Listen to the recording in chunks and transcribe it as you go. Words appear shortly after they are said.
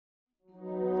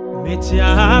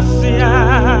Metiasia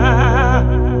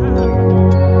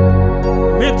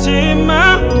Metima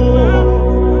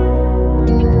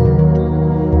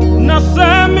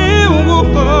Nasami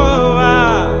Uwa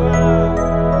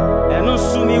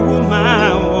Enusumi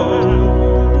Umawo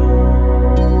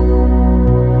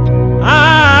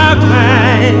Akwe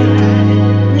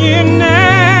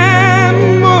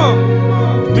Nyinemo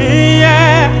Miye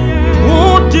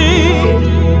Udi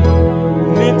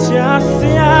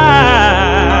Metiasia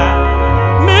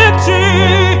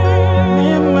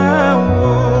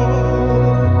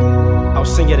I'll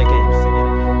sing it again.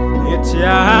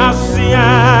 Metiasia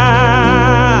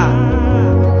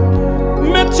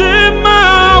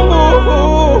Metimawo.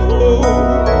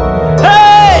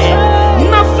 Hey,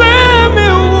 Nasemi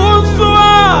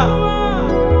Uswa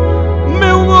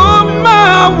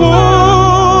Mewomawo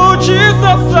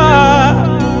Jesus.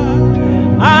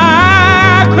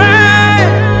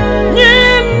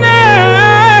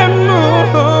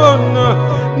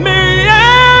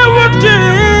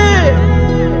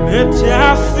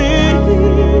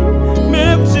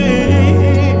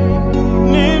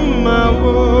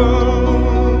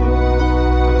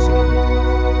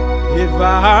 If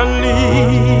I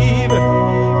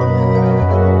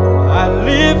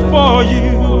live for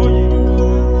you,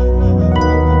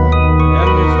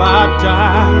 and if I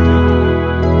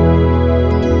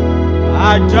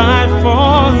die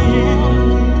for you,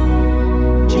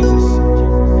 Jesus.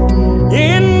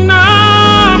 In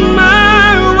all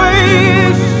my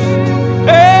ways,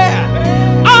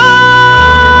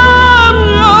 I'm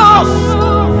yours.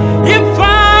 If I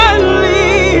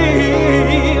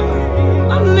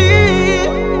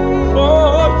live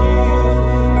for you.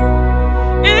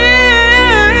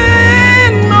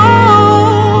 In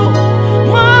all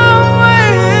my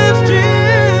ways,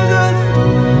 Jesus,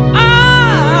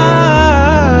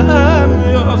 I'm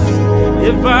yours.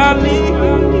 If I live,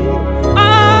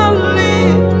 I'll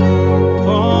live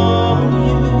for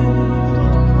you.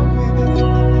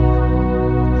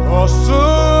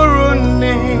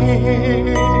 Osuruni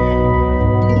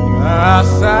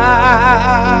asa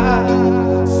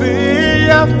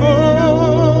siyafo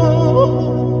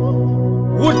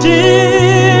Udi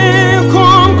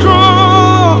konkro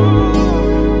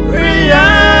Riya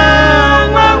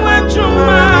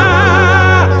Mawechuma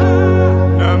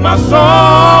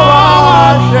Namasowa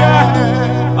Washe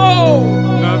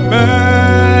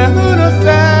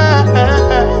Namenuse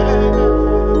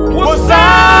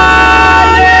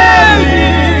Usaye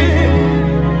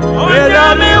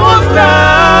Oyami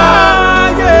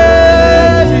Usaye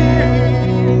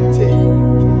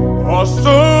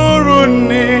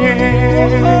Osuruni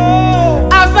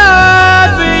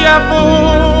Asasiyafu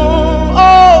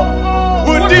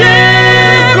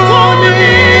Udikuni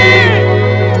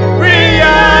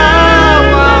Riya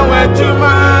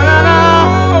Mawechumana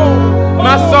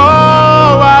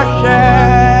Masowashe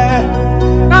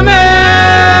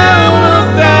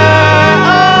Namenuse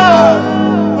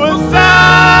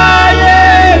Usaye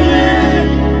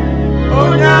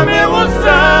Onyame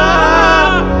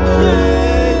Usaye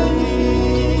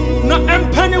Na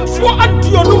empanimfo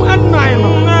aduonu anan no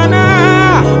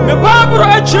me babro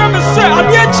achire me se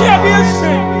ade se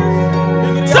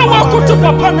se wakoto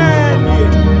papa na nie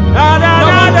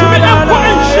da ko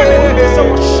enhye se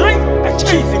wo hyen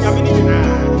achieve nyame ni na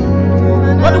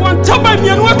wode won taba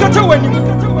mienu akata wanim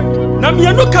na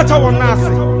mienu kata won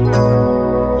ase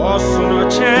osuno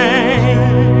chen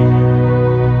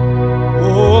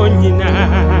onyina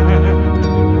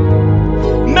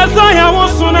Messiah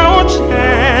wosuna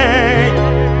ochen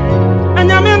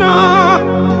anyame no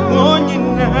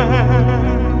onyina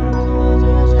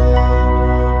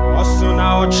osuna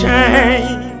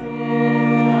ochen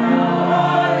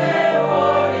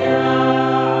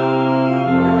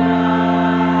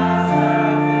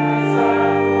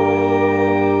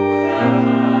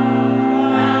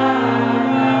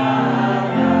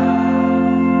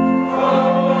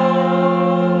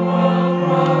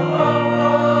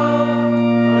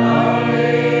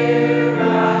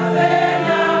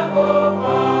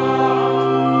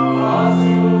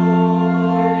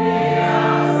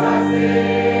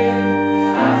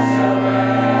Ashante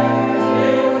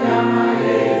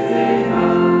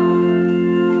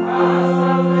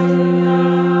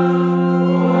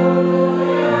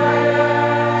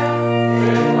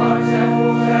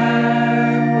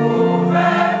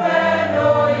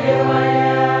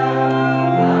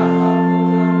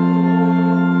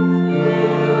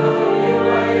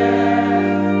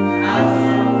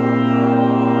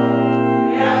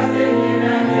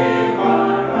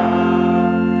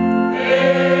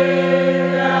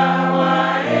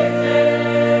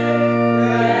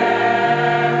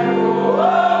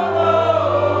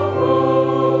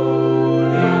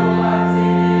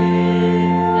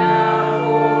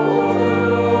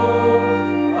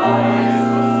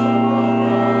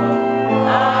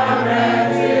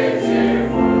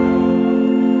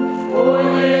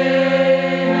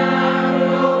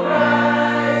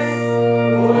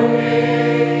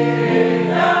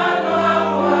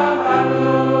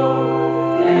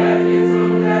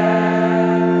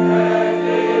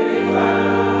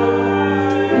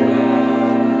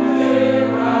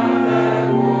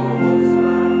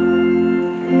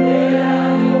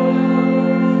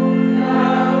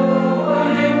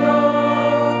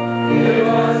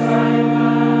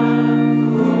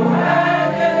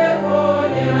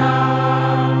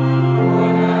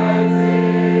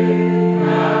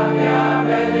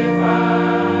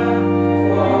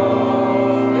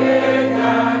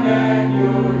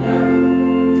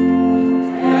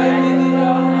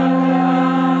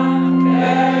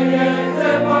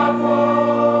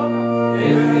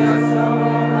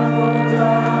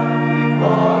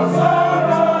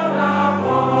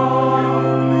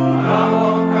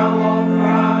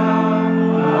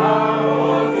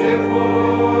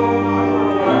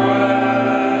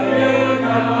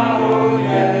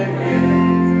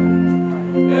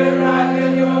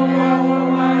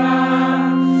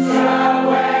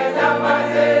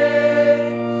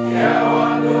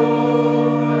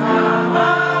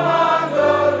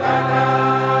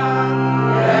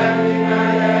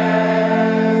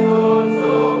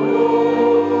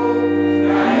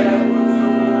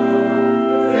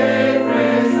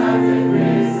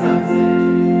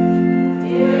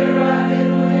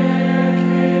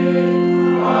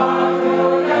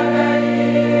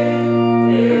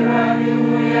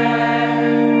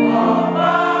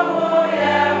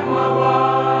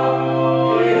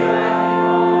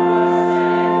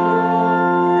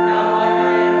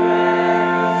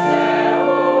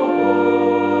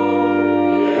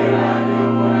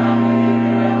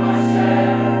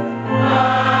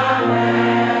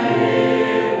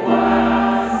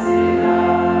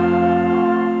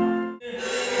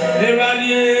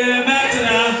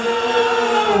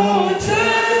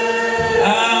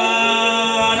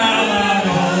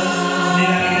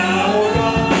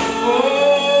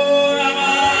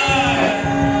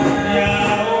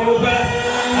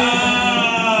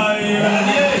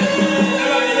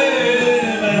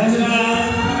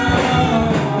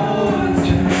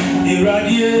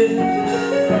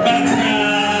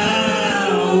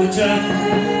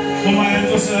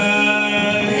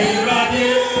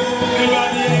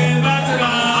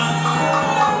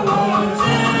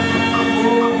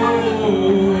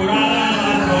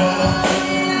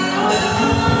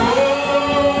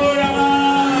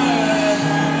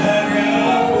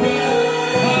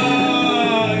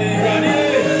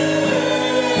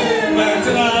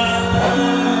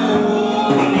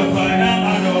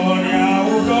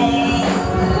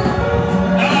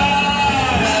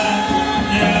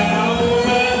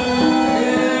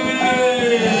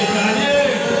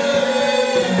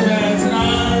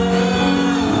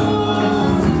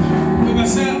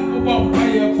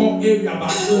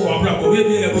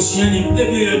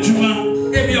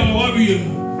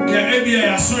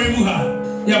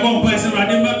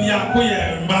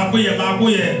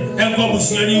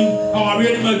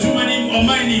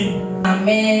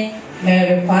Maame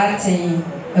Kwarteng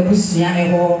abusua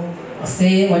eho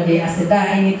se wode aseda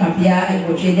ani kabia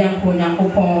egotwedi anko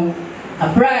Nyankopɔn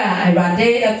abra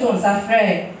Awurade eto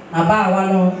nsafrɛ na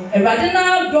baawa no Awurade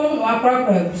na dom no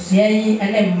akrakra abusua yi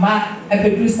ene mma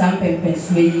abedu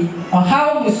sampempenso yi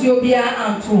ɔhaw musuo bia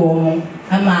anto wo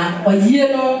ama oyie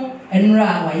no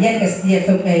enra wa ye kɛseɛ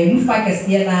fam nufa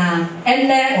kɛseɛ na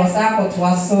enne wɔsa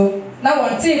akɔtoa so na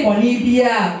wonte boni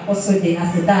bia oso de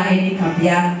aseda ani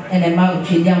kabia ene ma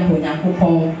otwedi anko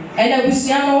Nyankopɔn ene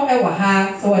abusua no ɛwɔ ha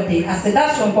so wode aseda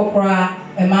so nkokora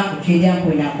ma otwedi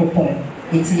anko Nyankopɔn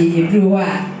enti eduru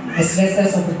a esrese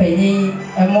so panyin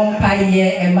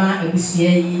mpaye ema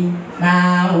abusua yi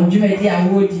na odwumadi a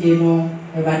wodie no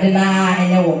Awurade na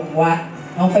enye wɔboa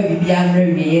na fa bibia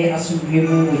mrewie asodwe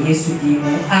mu wɔ Yesu din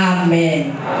mu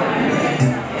amen.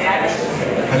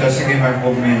 Let us sing my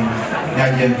home name.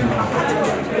 Bye.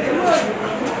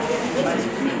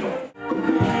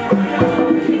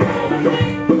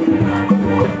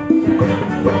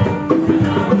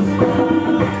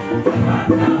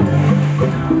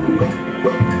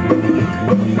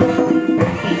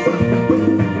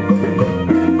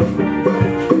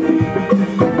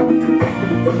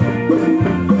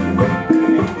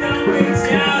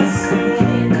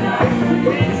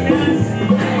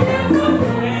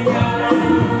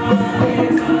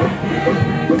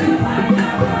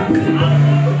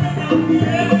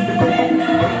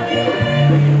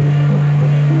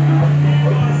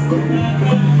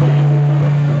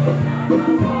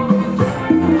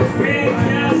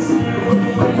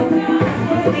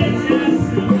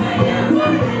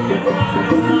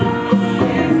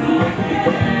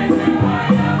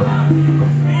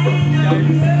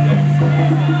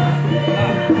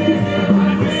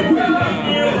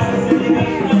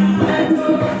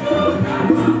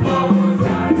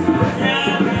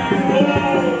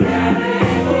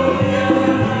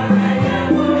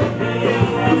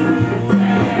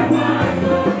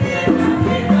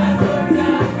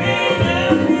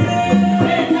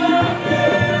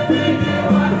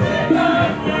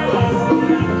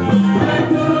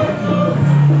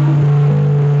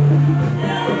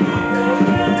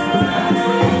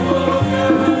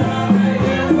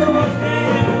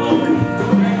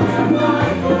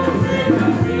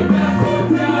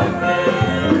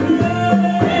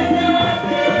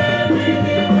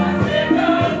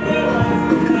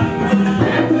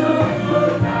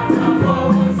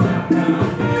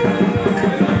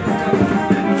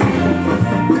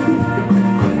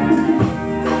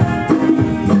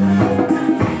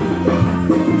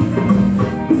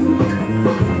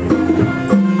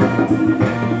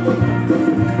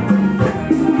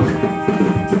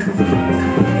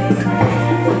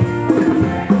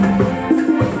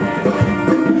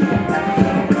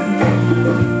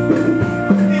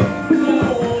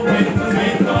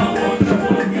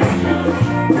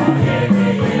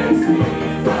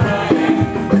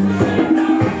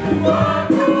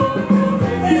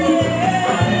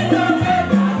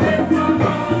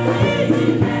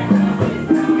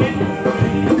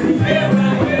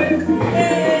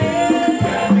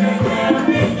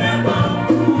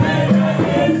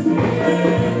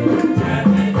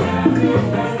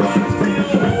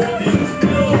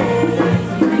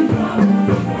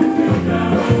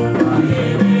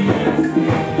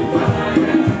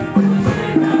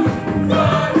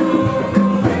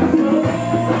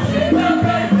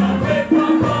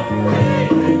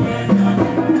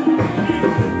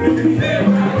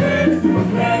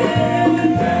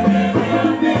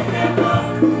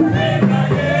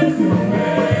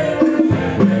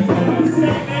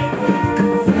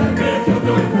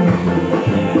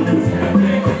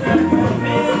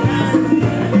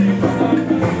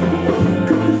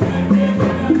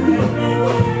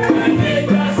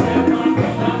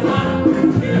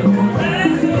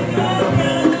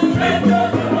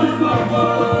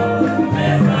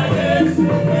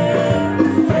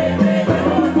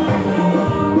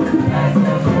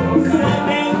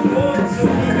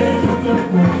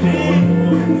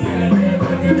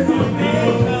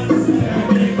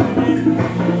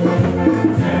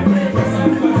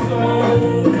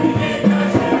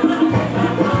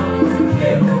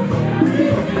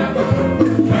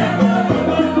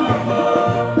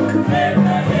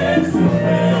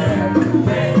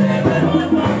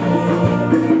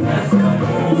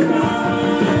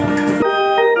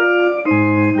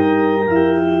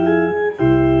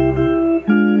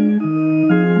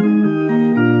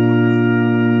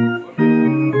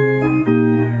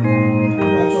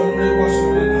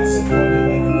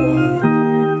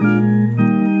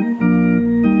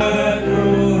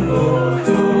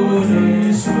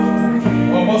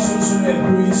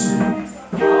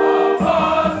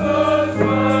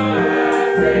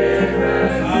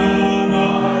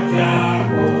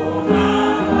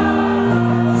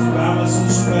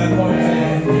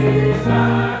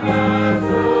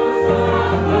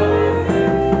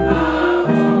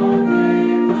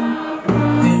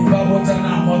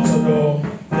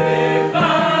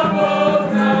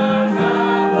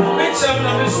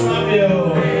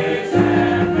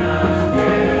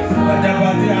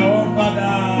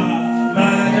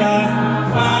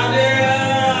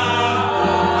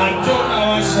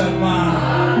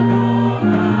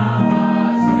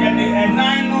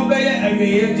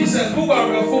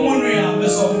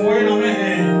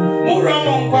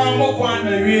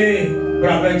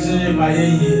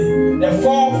 The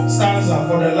fourth stanza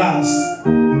for the last.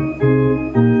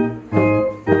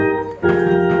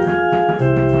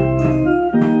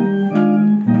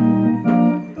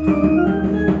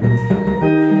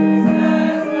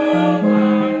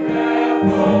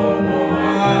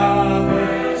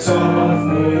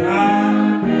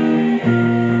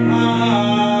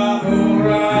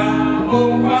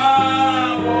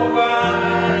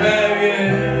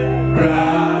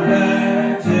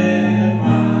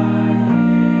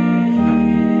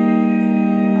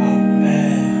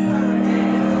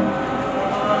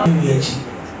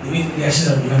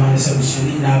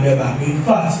 In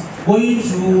fact, going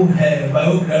through her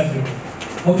biography,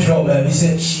 he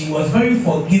said she was very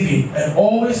forgiving and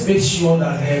always made sure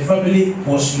that her family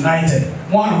was united.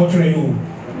 One, what do you do?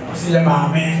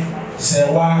 Maame,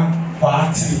 Serwaa,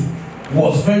 Kwarteng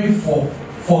was very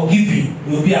forgiving.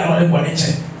 Will be another one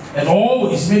and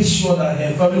always made sure that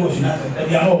her family was united. And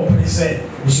they are all pretty said,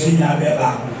 we should have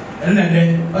a and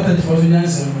then, what the first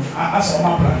answer, I saw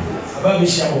my plan about the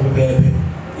share of the baby.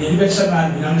 The best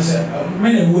man, you know,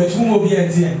 many words will be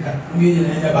at the end. We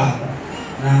didn't have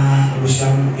now we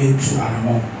shall into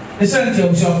animal. The center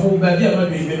of your full baby,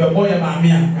 maybe a boy, Maame,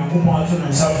 and who want to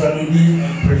and suffer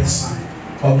and prince.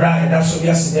 Or bride, that's what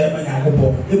yesterday when I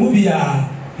go. It will be a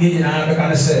getting out of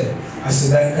the say, as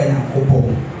the bank and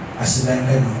go, as the bank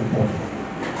and go.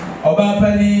 Oba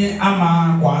Penny,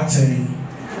 Ama, Kwarteng.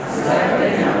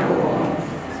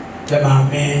 The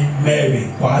Maame, Mary,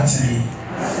 Kwarteng.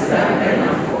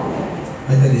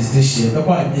 That is this year, the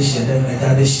one this year,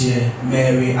 then this year,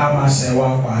 Mary, Ama,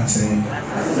 Serwaa, Kwarteng.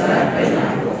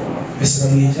 Mr.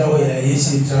 Mijaway,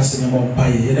 yes, interested in one pie.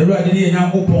 And the right idea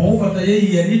now open over the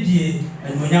year,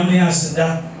 and when Yammy asked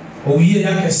that, oh, ye,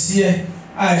 I can see it.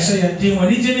 I say, I did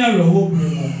when it's in your home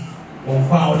room. One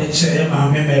pound the chair,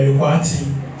 Maame, Mary,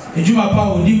 Kwarteng. The Juma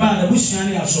power demand the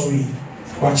Bushani, sorry.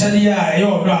 Wachalia,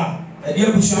 your bra. And the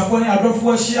Bushafoni, I don't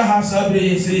force your house,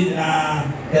 I say, that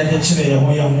the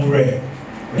children are more.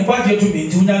 What you to be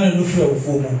too young and look for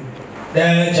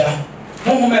there,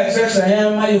 no more exercise. I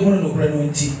am my own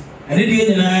granity. And it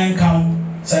didn't I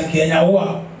come, Sankenya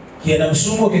Wa, he and I'm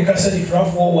so much a cassette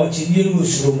for watching you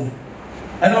lose room.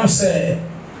 And I'm saying,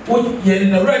 what you're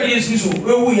in the ready is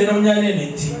where we are on your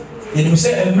entity. You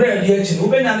say, and bread yet, you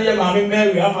open and your Maame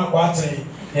Mary, Ama, Kwarteng,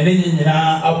 and then in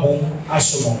a boom,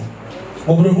 Asomon.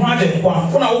 Over the water,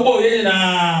 when I will in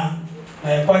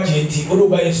a quantity,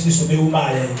 otherwise, this will be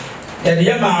my. And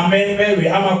the Maame Mary,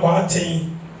 Ama,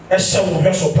 Kwarteng, a show of her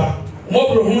sopa.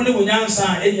 More only when answer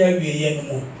any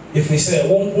area. If we say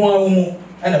one more,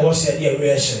 and I was at the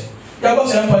reaction. That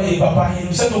was Empire, Papa,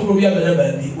 himself will be a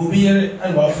baby, will be here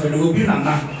and Wilfred, will be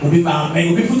Nana, will be Maame,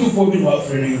 will be photo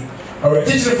Wilfred. Or a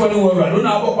teacher for the world, I don't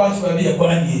know what to be a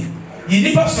quantity. You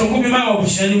need us to be my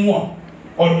option anymore.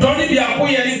 Or don't be a boy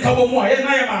and couple more, and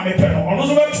I am a pen, or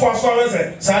also about 2 hours,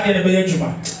 Saturday the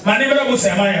Benjamin. My neighbor will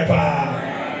say, my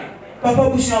Papa,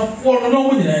 we shall fall no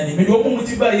one and we don't want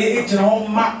to buy it in our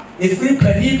map. If we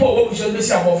can people, we shall be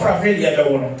some of our failure.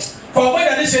 For when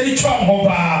I say the Trump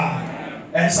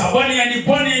and somebody and the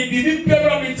bunny, be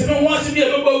pyramid, no one to be a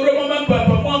local member,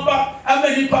 and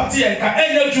many party and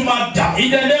can Juma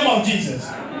in the name of Jesus.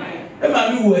 The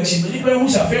man who watching, the people who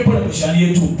shall fail production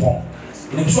here 2 pounds.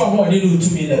 In the short one, they do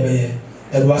to me the way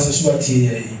that was a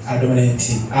sweaty,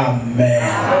 Amen.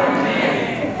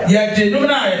 Yeah, they know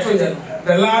now, I told you.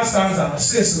 The last stanza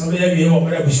says, "No, we have been over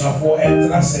the bishop for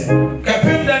and I said,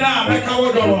 Captain, I make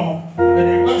our door.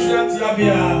 And what should I tell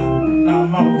you? Now,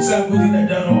 my son put in a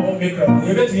down on maker.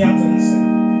 Everything happens.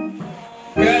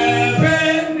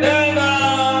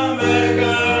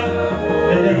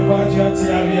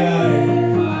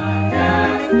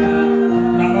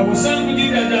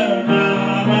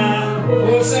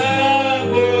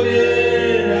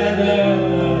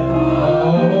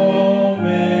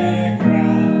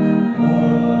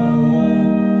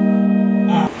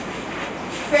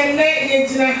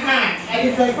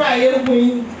 Fire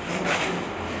wing.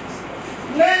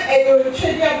 Not a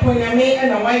trade up when I made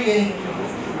an away.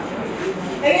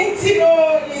 And it's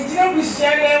no be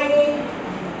sharing.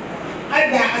 I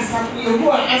got a sappy who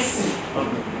are asking.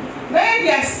 Maybe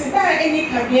I sit down any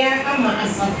caviar, I'm a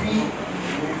sappy.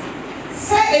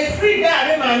 Say a free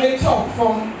dad, Maame talk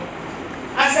from.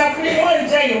 As a free one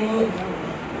giant.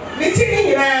 Between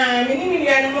me,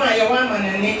 my woman,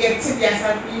 and they get to be a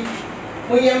sappy.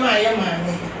 We are my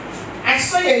Maame. I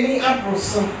saw your knee up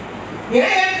so. Yeah,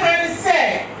 I can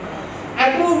say,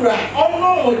 I do right, oh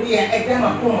no, dear, a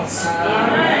gamma course.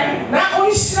 Now,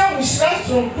 we shall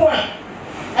from point.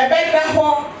 I bet that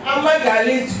home, I'm a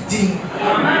Gaaleetu ding.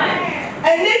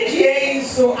 And then here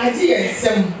so I did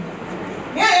some.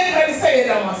 Yeah, I can say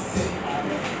that I must say.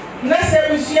 Nasa,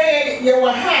 we share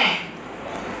your ha.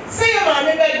 Say,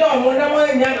 Maame, that don't want to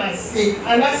know say,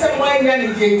 and that's a wine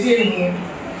and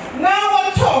the now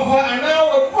what talk and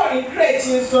now we're calling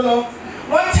creating so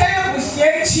one time we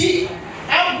see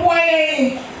I'm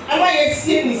going am I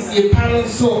seeing this your panel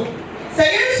so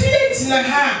say you see na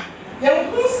ha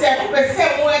you say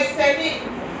more steady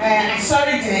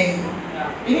sorry then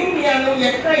in me I know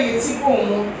you cry you see go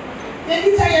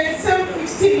then tell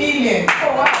 50 million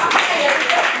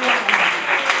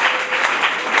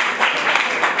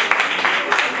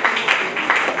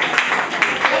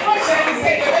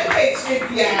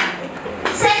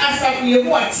say as of you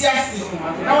what yes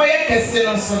now I can see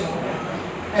no so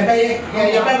e be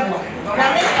ya be bo na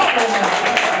me talk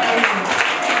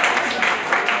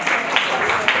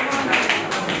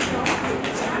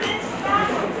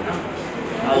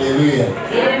hallelujah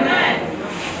amen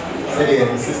say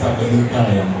the sister Bekwai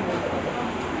kan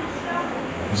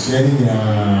sharing ya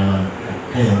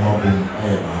kan ya no bin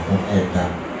ba ko da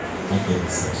like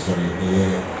sorry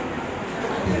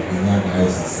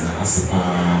guys asipa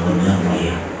woni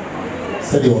amaye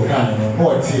said you can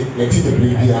what yet the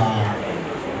baby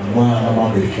one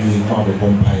about the fee for the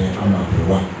bompaye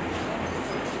amapewa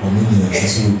omini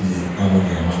yesu di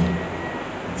amoni amam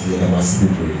ti ya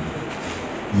masibi boy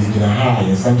yi gina ha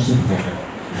ya samsu da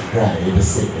kra e be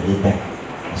se e ba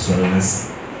so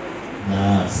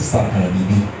na sister kan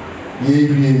bibi ye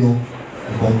wie no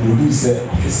conclude say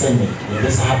afiseme e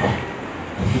be sahaba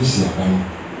afisi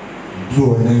aban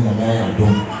do na nyama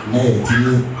adom na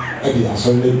yetini e di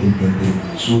asole dindindin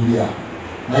so bia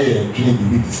na ye twini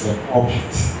bibi ti say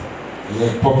object ye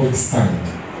public stand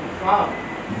wow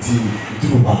ti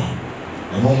ba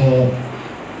e mo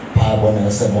pa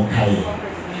bona se mo kai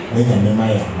na nyama ma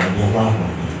ya na de wa ho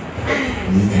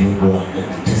ni ti go a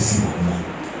ti si na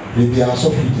bibi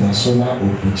aso fiti so na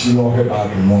opuchi no he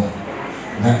ba mo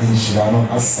na inshira no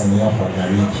asane afa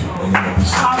Gaaleetu eni mo bi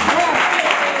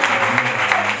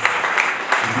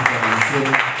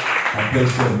Amen.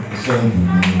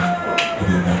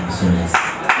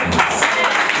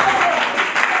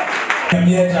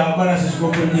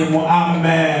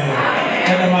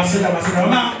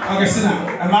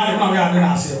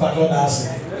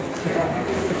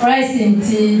 Christ in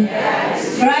tea,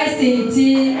 Christ in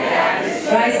tea,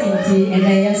 Christ in tea, and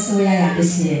I just saw ya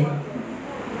this year.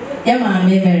 Ya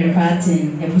Maame very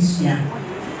Kwarteng, Ebusuya.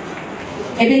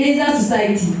 Ebenezer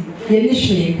Society,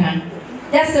 Yenishu Yekan.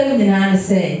 Just tell me now,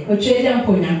 say, o trade and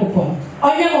ponya coupon.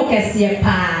 Onya mo kesiye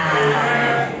pa.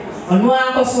 Ono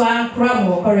akoswa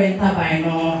kramo korenta by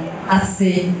no.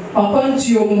 Ase,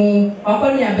 okontuo mu,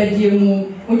 okoni abedie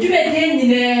mu. Ujubedie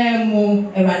nyine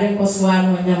mu. Ewade koswa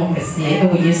no onya mo kesiye.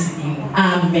 Ewo Yesu di mu.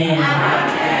 Amen.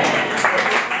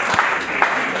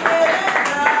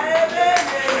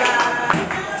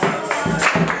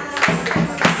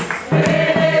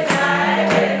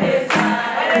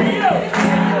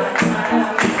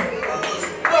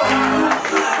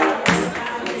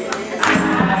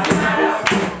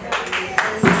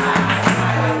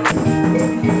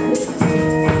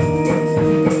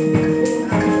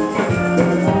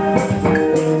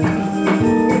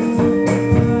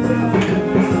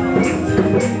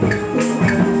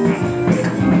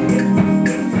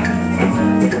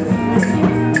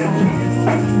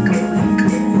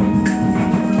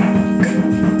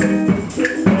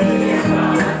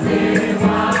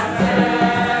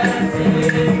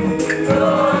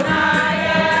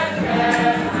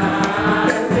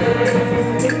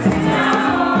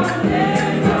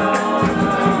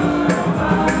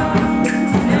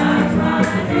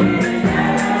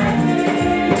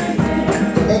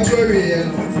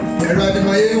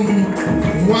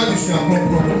 Busia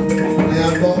Pompo, I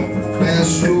am God, I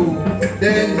am true,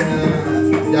 then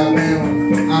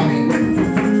Yabel, Amen.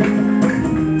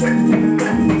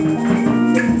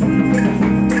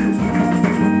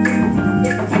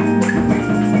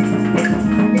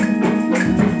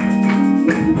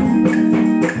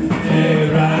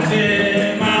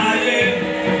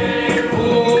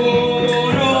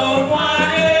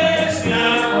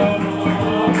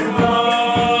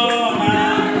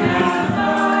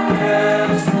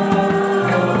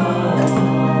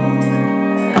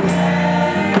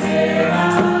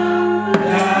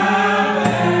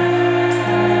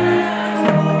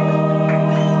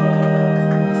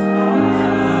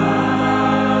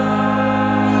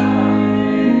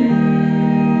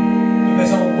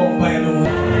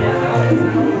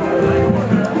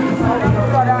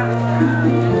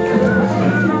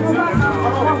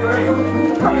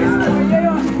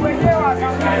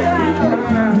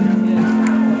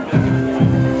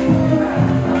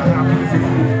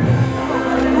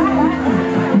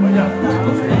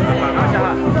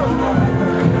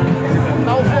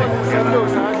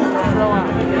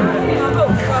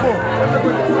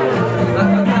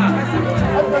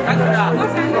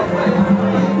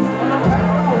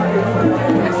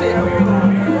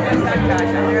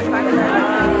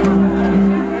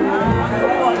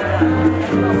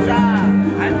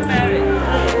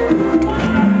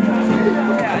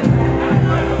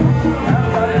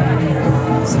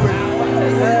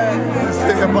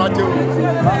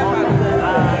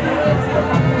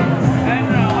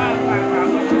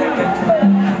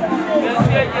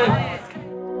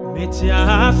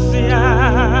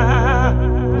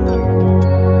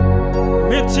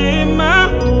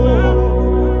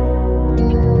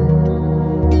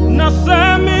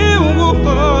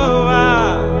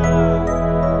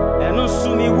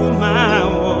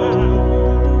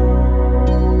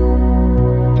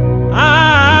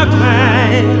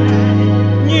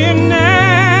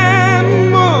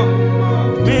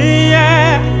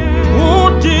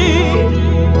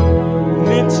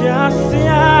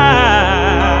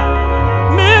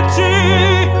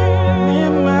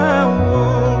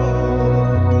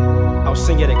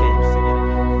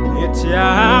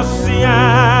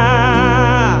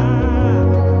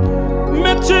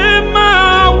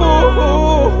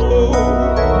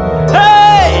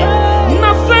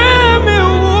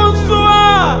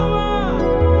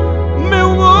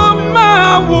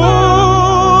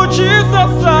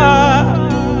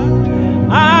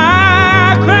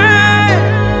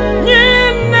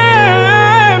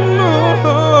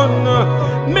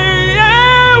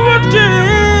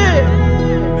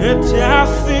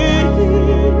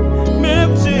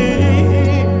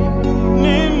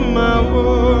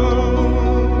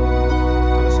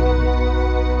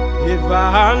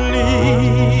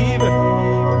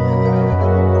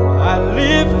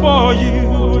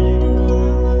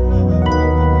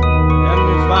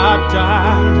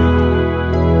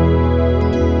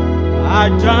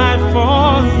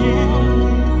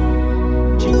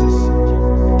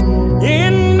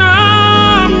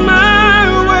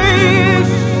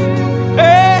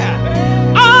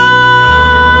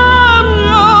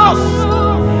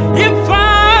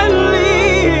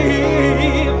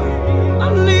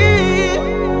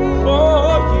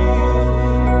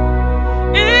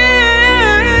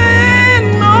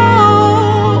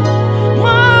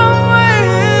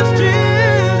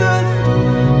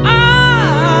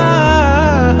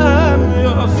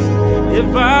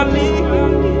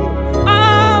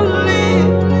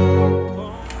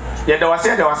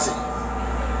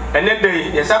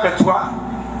 Bekwai,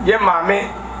 ye Maame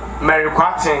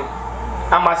Kwarteng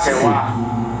ama Serwaa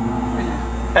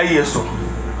Yesu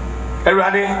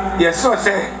Erade yeso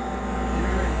se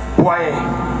boye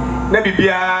na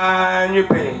bibia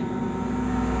nyepe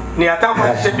ni atamfo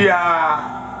hye bia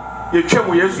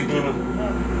yetwam Yesu dimu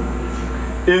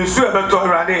ensu ebeto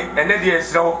Erade ene de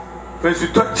esrew ensu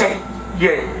toche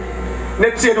ye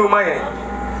ne tie no maye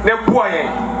ne boye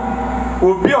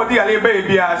obi odi ale be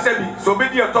bia sebi so be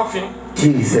di otofin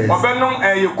Jesus obenom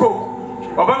yeko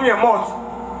obam ye mot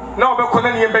na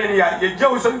obekona ne be ni ya ye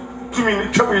jewu so tumi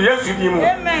twam Yesu dimu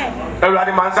amen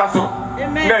Erade mansa so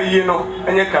na yi no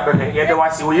enye ka bebe ye de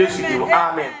wase wo Yesu dimu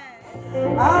amen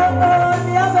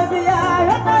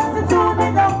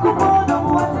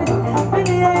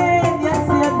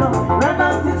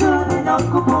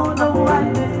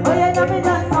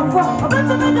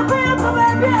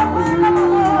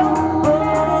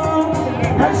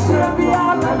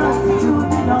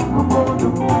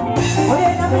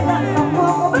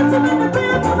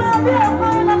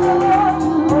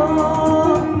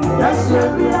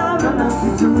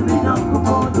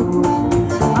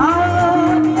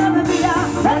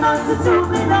Yes,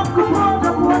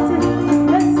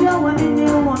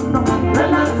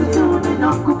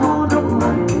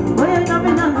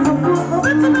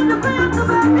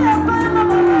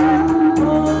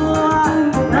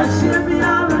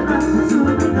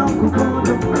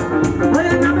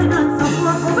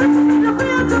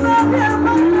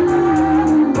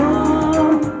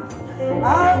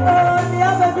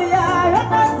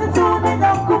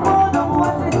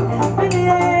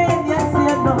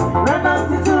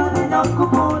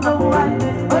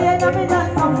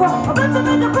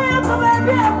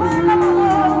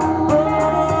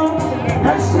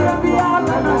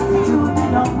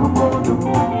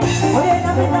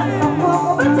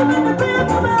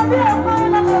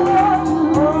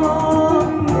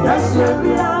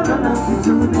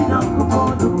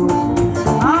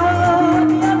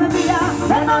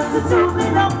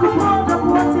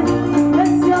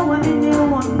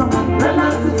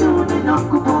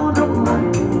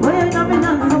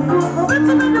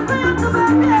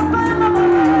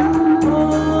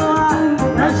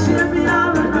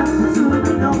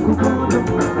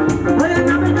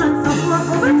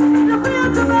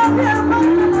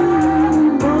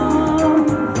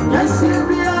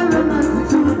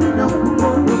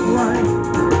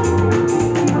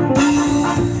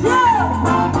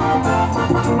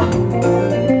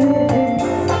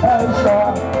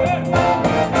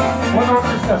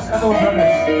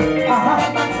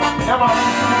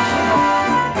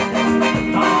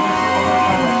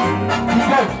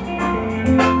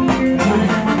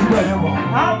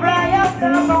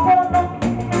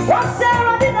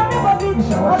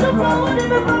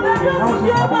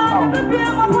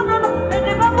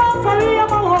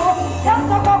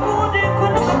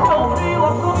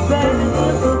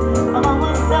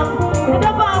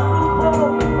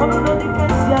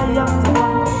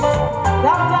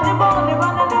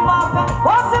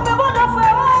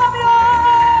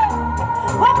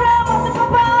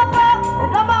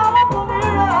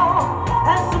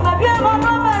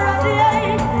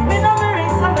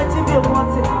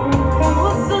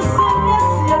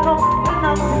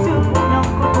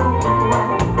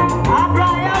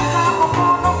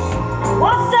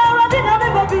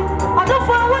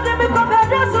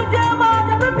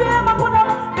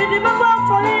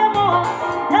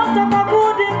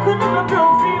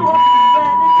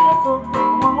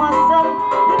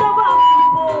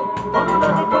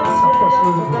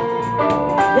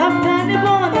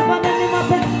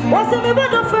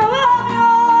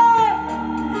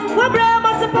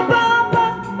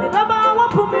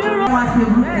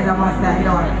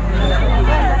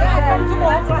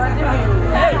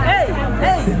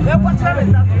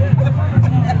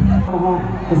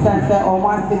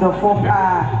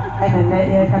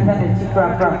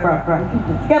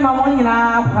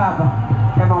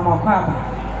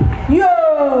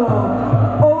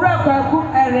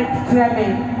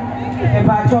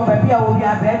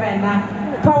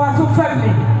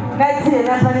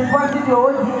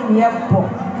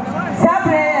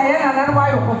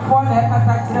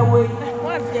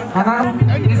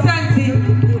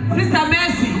 Sister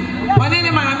Mercy, one in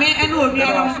Maame and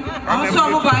also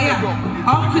Mobile,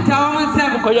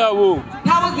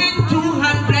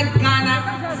 1,200 Ghana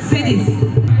cities,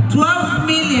 12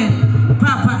 million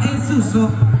Papa and Suso,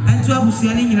 and 12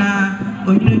 Sianina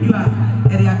or Yua,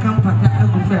 and the Acampata and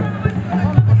Guffer.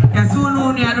 And soon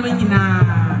only are doing in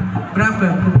a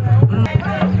brother.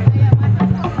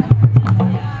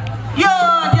 Yo,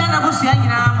 Diana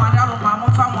Busiana, Madame Mamma,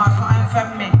 and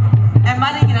family. And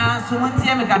Madina, so one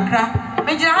Tiamaka,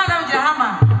 Major Jahama,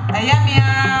 Ayamia,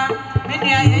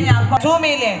 2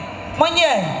 million. 1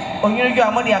 year, on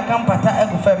your money, a campata, a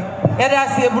guffer. Yet I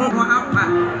see a brood one up.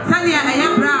 Sunday, I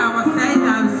am brown, was saying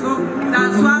that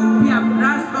swamp,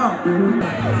 brass off.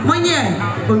 1 year,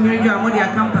 on your money, a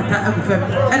campata, a guffer.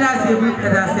 And I see a brood,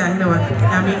 and I say, I know what I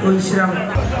mean, on Shram.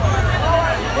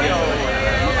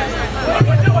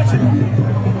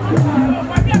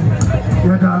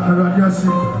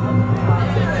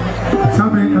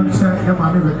 Somebody can say, your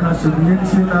mommy will catch you, you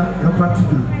see that you're part to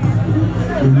do.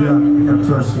 You are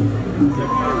trust.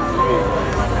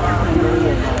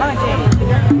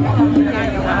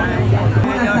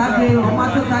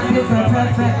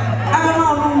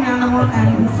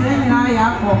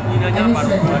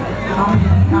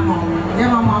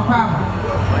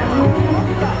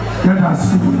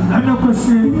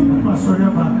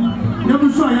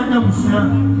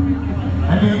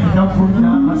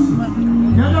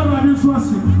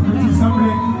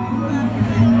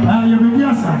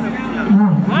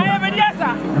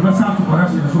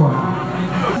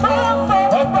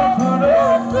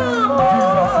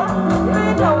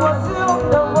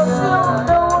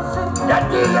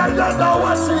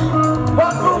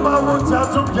 What room I want to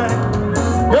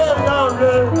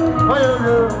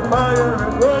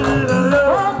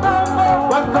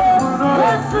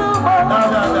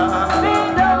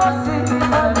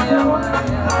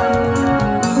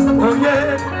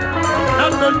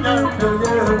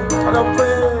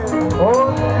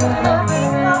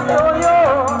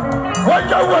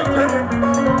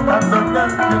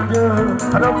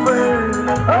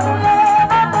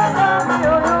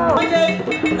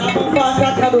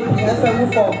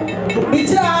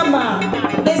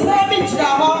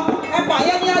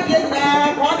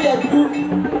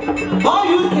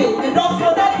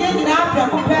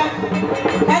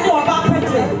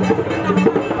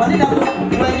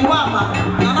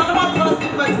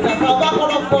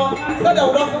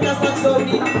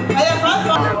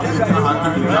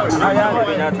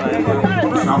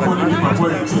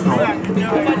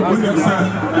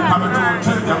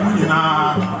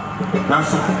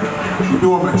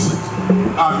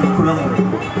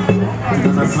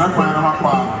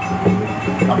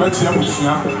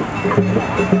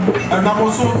And I'm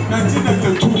also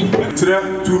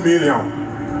 1992. 2 million.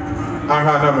 I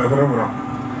had a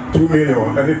 2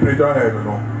 million, and it played our head.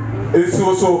 It's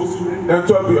also a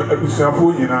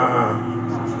phone in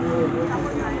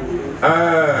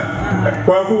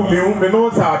well, we know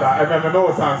Sada, and I know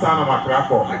Sansana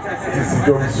Macraco. This is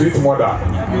your sweet mother.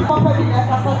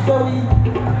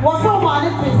 Was so many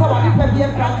things, so I didn't be a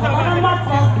friend,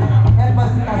 and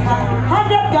 $100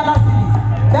 galaxies.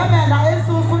 That man, I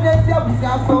also soon as you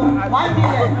have so 1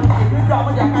 million. You drop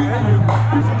the account.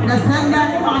 The sender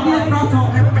on the front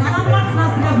of and I'm not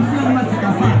trusting you.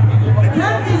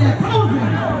 10 million,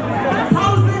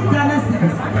 1,000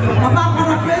 galaxies. About one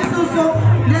of them, so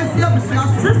let's see.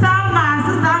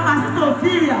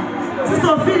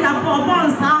 Sister Ophelia, for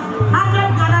Bonsa,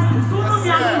 $100 soon.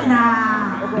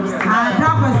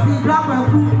 Drop a seat, drop a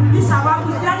book. You shall walk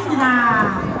with Yanina.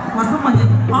 Was somebody,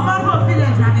 Omar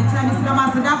village and the Chinese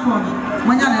Ramasada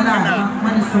when you're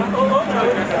when it's so.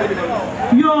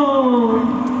 Yo,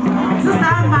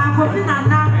 Sister Kofina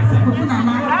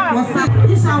was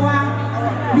Ishawa,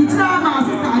 Bichama,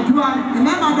 Sister Adua, the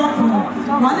member doctor,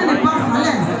 one in the past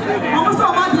less. Almost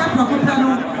all my dear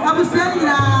Propano, I was selling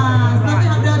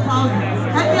 700,000.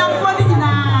 And we are falling in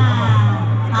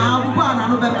our one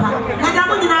and over. And I'm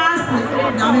going to ask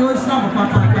now we will stop.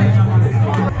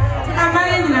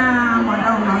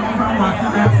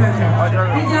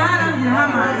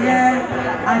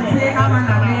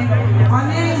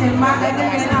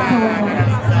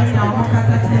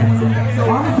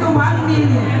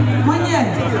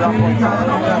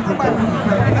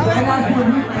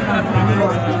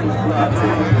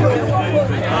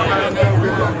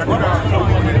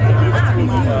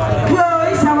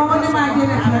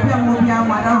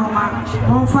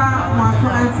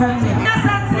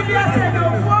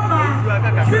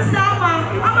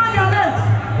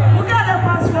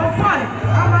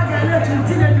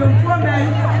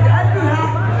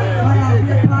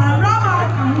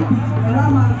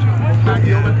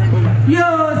 Yo,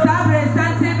 Sabre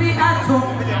Sante be ato,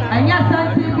 and yes,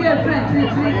 Sante be a friend,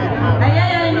 and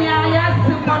yes,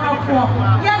 one of four,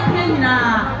 yes,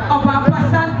 of Papa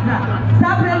Santa,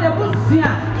 Sabre the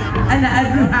Busia, and I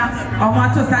do have a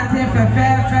Mato Sante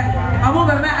fair. I'm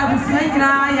over there, I was saying, I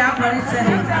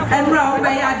and roll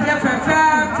by a dear fair,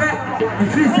 the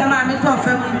free Samami to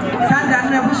family, Santa and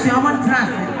Nebuchadnezzar on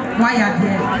traffic. Why are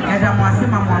there? And I'm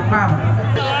watching my mom.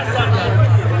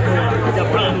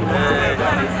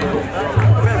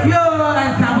 Yo,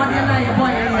 and somebody and I boy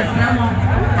and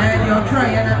your try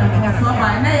and so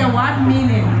by now 1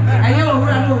 million. And you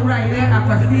run right there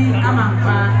after see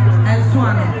Amaka and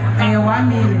Swan and 1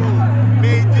 million.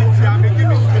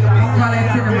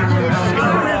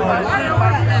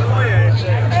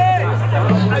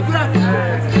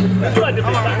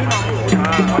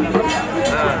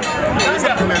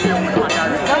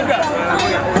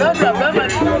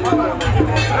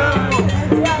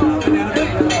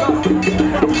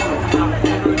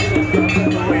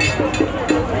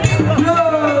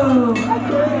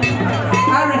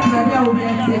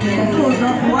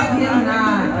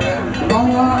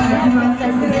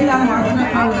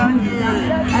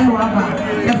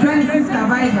 The friend sister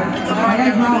Viber, I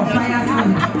had my fire son.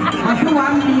 I feel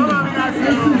 1 million.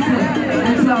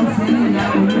 And so I'm saying that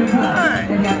we will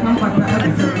and I come back to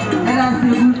episode. And I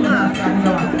say,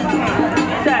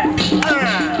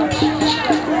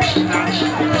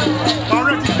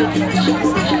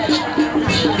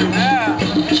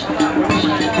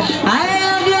 I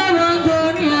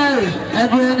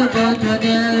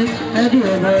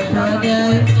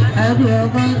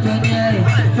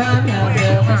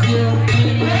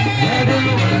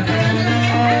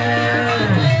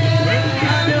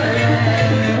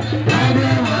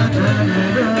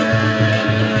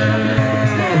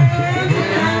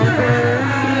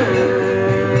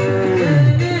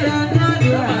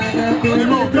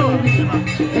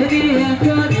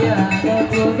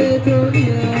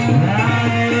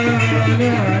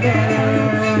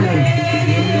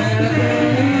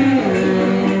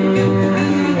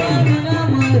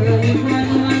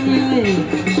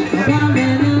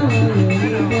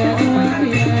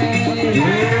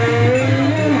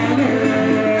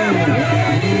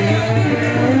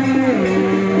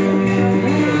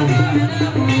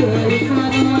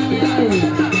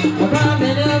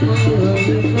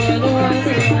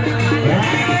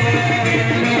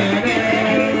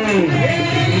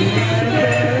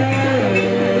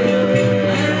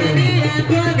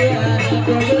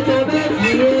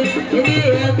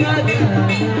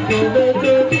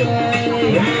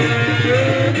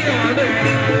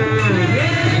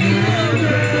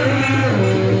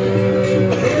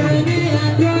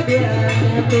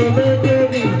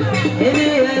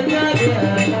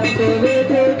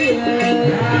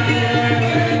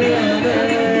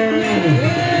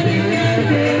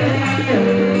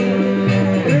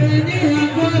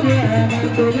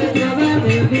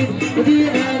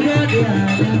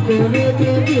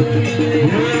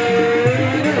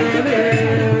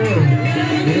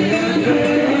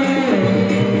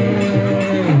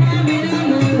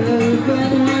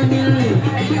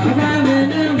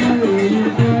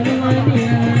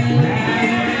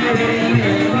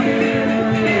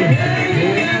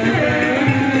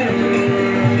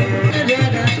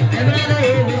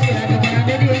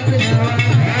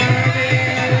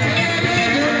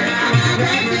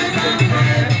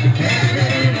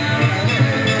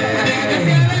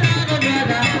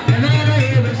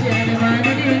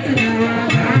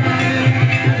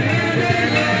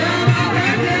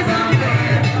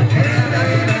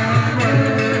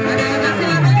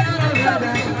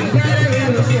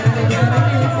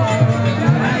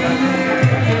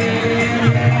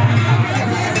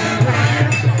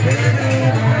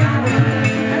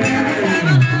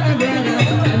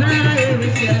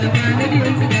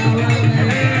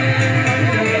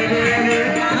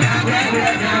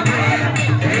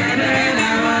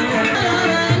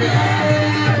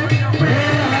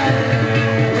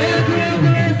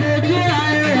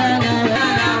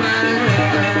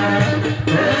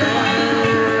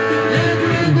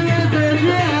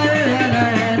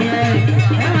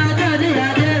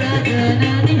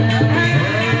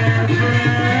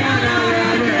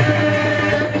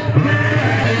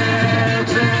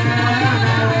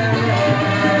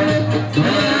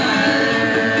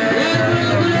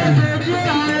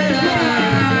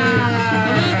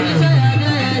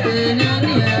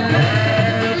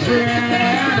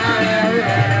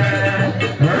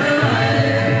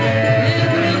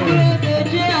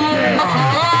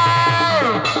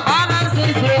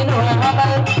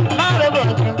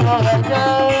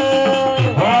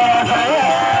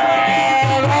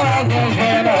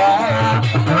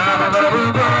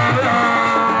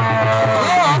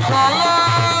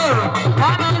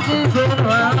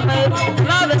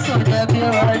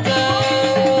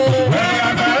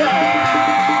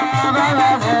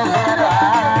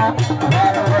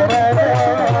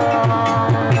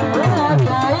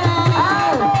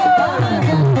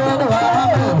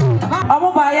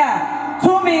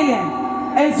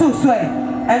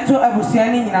Ento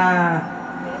abusiani na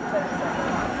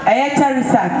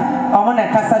Charisak omona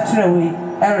kasa chirewe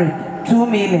Eric 2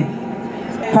 million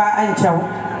fa anchaw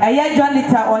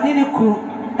Jonita onini kru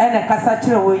ena kasa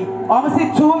chirewe omsi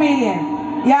 2 million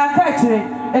ya ka chire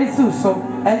ensuso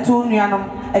ento nuanom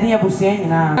ene abusiani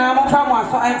na mo fa mo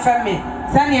aso enfemme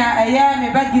sania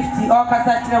me ba gifti o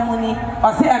kasa chiremuni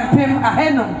o se empem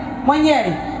ahenum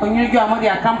monye onyiriju amode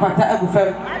akampata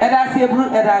agufem eda se ebru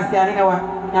eda se ahenewa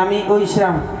Yami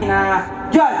Oishram. Na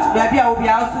George, baby, I will be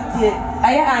out to tea.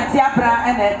 I am Antiabra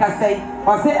and a Cassay,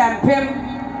 or say, and Pim,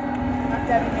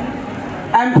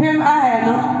 I had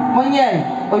no one year,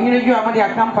 or you know, Amadi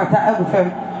Campata,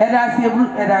 Elfem, and I see a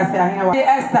brute, and I say,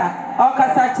 Esther, or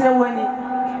Cassacha Winnie,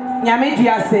 Yami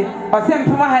Diase, or Sam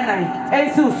Pumahana,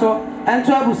 and Suso, and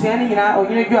Trabusiana, or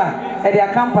you know, at the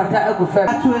Campata, Elfem.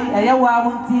 Actually, a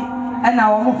Yawawunti, and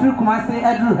our Mufu Kumasi,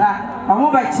 Edruha, or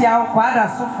Mobile Quadra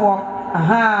so forth.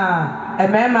 Aha, a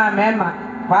mema,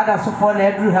 father so for the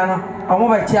Edruhano, or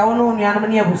mobile chiano,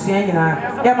 Yanamania Busiana,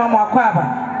 Yamma Quaba,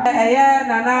 a year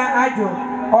Nana Ajo,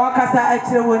 or Casa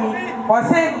Extrawini, or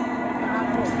say,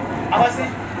 I was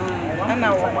saying,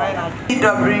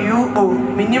 WO,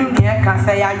 Minim near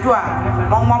Casa Yajua,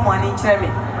 Mama Money Cherry,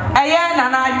 a year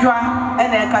Nana Jua,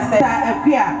 and a Casa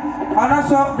appear, or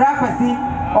also Drapacy,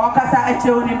 or Casa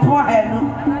Extrawini, poor head,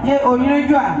 ye or you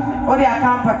jua, or the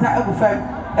Acampata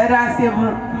Agufem. Eda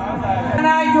sebu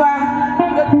na ajwa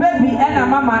baby ena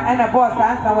mama ena boss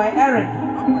answer when Eric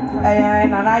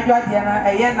na ajwa dia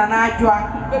na na ajwa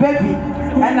baby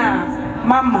ena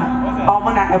mama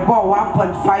omona ebo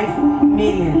 1.5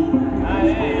 million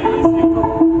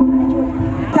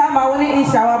tama woni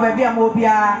ishawa baby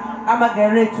amobia ama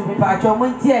Gaaleetu bi pa cho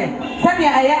montie sami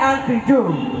aye Uncle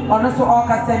Joe ono so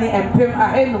okasani empem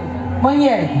ahenu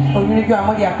monye onyunju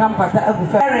amodi akampata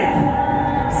agufa Eric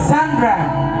Sandra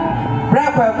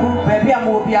Bekwai baby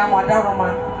amobi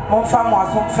amodaroma monfa mo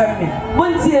aso femme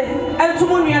montie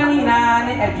entumo nuano nyina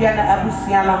ne aduana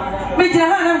abusia no mejira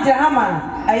ha ma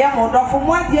aya modofo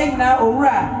mo ade nyina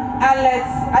owura Alex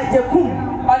Ajekum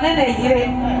one na yire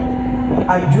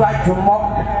ajuajumo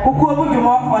kuku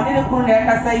obujumo one ne kunu na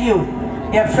kasa yo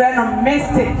your friend of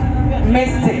mystic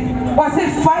was it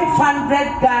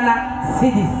 500 Ghana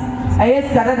cedis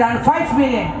ayes better than 5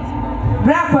 million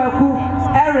Brakwaku,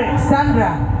 Eric,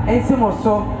 Sandra, and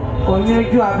Simoso, or you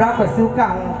do a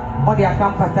Brakwasilka, or the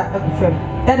Acampata of the film.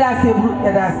 That I say,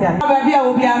 that I say. Maybe I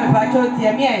will be on the patrol.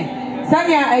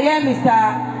 Samia, I am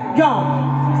Mr. John,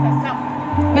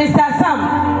 Mr. Sam.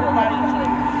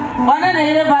 One and a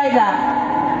divider.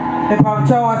 The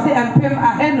Pacho was and Pim a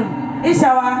Henum,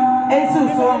 Ishawa,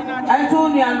 Esuso,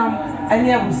 Antonianum, and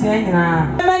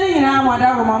Yabusiana. Many in our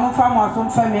mother, Mamma Farm or some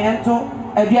family, and to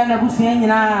a Diana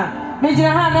Busiana. Major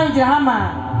Hannah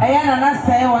Jahama, Ayana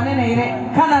Nasay, one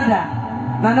in Canada,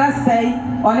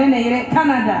 Nanasay, one in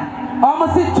Canada,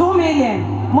 almost 2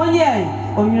 million, 1 year.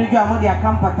 On you go on the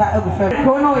Acampata of the Fair.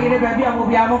 Kono, baby, I will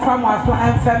be able to farm was so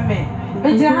unfammy.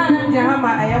 Major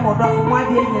Jahama, I am a dog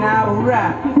 1 year in our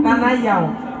Ura,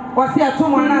 Nanayao. Was here 2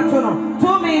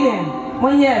 million,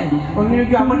 1 year. On you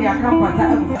go on the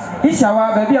Acampata of the Fair.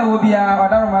 Ishawa, baby, I will be a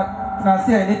Wadarma,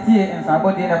 Francia, and Tea, and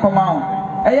somebody in a command.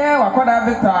 A year, Wakoda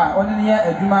Victor, only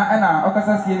a Juma and a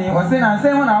Ocasasini, was saying, and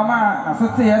say one hour, so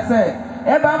say.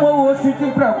 Eba wo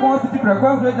shooting preko city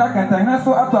preko Jack and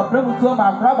Tanaso up to a bravo to my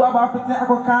brother about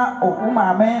Akoka or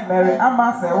Maame, Mary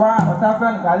Ama Serwaa, or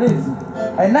Tafan Gaaleetu.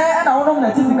 And then I don't know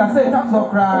that you can say that's so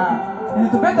cry.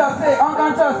 It's better say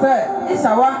unconscious say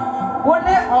Ishawa. One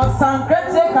day or some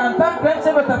Gretchen can tap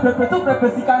Gretchen with a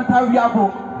prepetu can Taviabo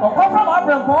or come from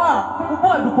Abramoa who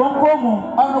bought the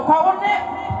Concomu on the Pawone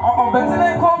or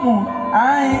Betty Comu.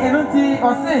 I don't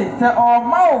or say or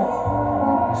Mao.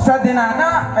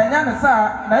 Shadinana, and Yanasa,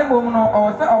 Naimono,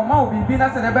 or say, or Mau be Bina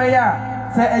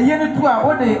Sedebaya, say a year to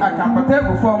our day I can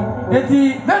protect from the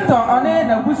Vento on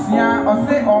a Busia, or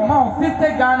say, or Mau 50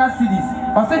 Ghana cities,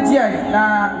 or say, Jay,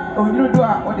 na, or you do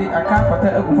our day I can't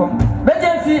protect from.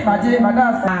 Vegency, my J,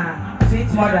 Madame, sweet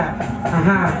mother,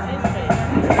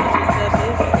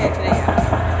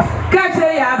 Catch a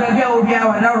baby, will be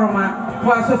our Roma,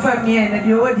 for so familiar and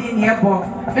the old in your book.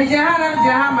 Vijahana,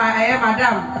 Jahama, I am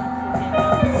Madame.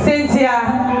 Cynthia,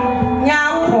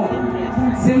 Nyako,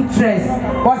 Simtress,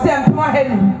 was a poor hen,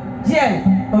 Jen,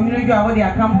 or you go with the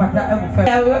Acampata.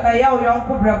 A young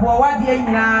cobra, what the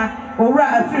Ina, or a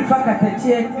free factor,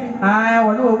 I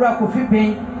will rock of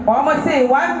fibbing, almost say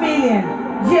 1 million,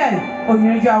 Jen, or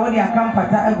you go with the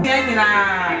Acampata.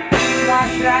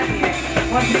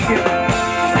 What is it?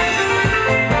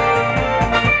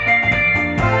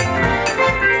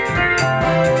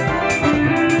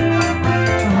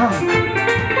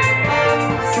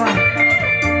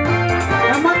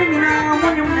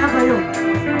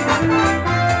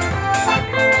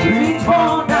 Sweet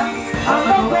mother,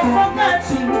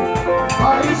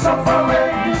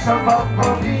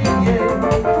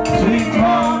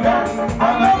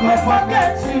 I'm not gonna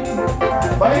forget you.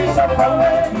 But you suffer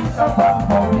when you suffer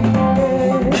for me.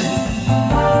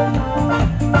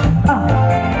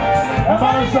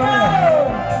 Everybody sorry.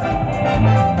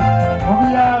 We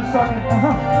are sorry.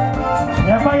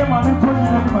 Never your mommy put you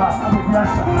in the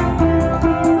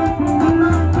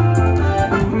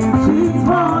sweet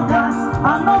mother,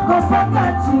 I'm not gonna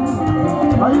forget you.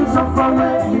 But you suffer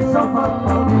when you suffer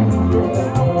for me.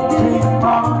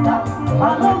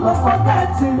 I'm not gonna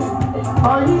forget you.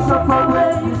 Oh, you suffer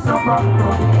when you suffer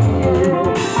for me.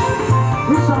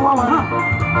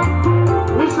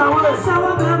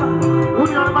 Who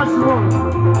you are, Mushroom?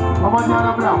 I'm on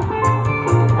your brow.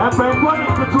 And by going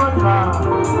to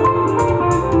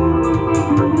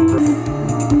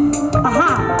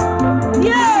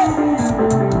yeah!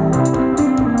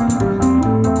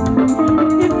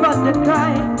 If I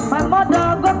cry, my mother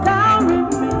go carry me.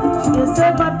 She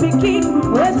said, my picky,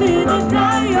 where did you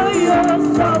cry? Oh,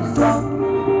 stop, stop.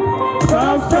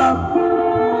 Stop, stop.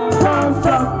 Stop,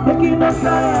 stop. Making us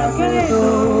cry again.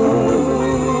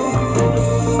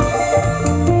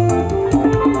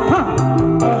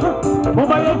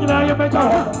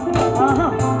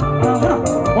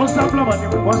 What's up, run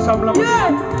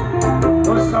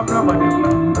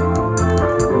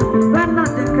not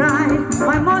the cry,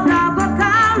 my mother go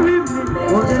carry me.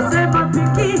 Oh, they say my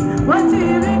picky, what do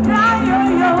you cry?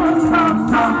 Yo, stop,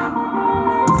 stop.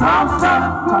 Stop, stop.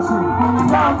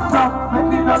 Stop, stop.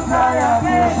 Making us cry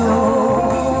again.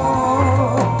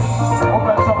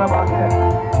 Open something about here.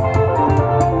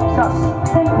 Just.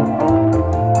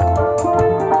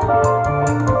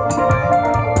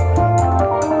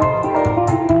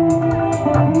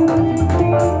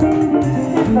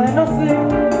 If I no sleep,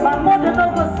 my mother no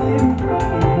go sleep.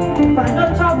 If I no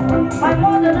chop, my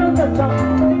mother no go chop.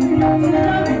 She no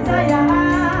retire,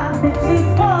 she's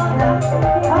mother.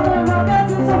 I will not get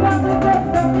to so much to get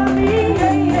from me,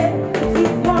 yeah, yeah.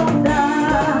 She's mother,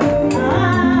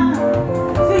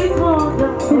 she's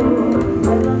mother. I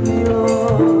love you.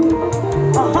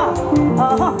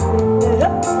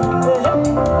 Yeah,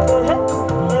 yeah, yeah.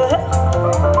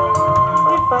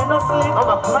 sleep,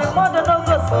 my mother no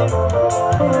go sleep.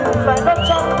 If I don't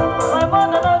chop, my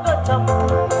mother no go chop.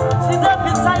 She don't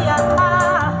be tired,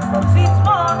 sweet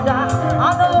mother. I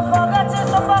don't forget it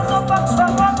so far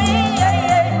for me, yeah,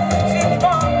 yeah. Sweet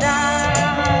mother,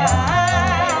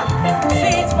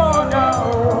 sweet mother,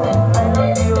 I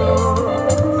love you.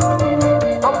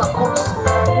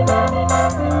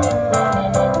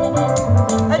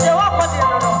 And you walk on the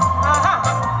other,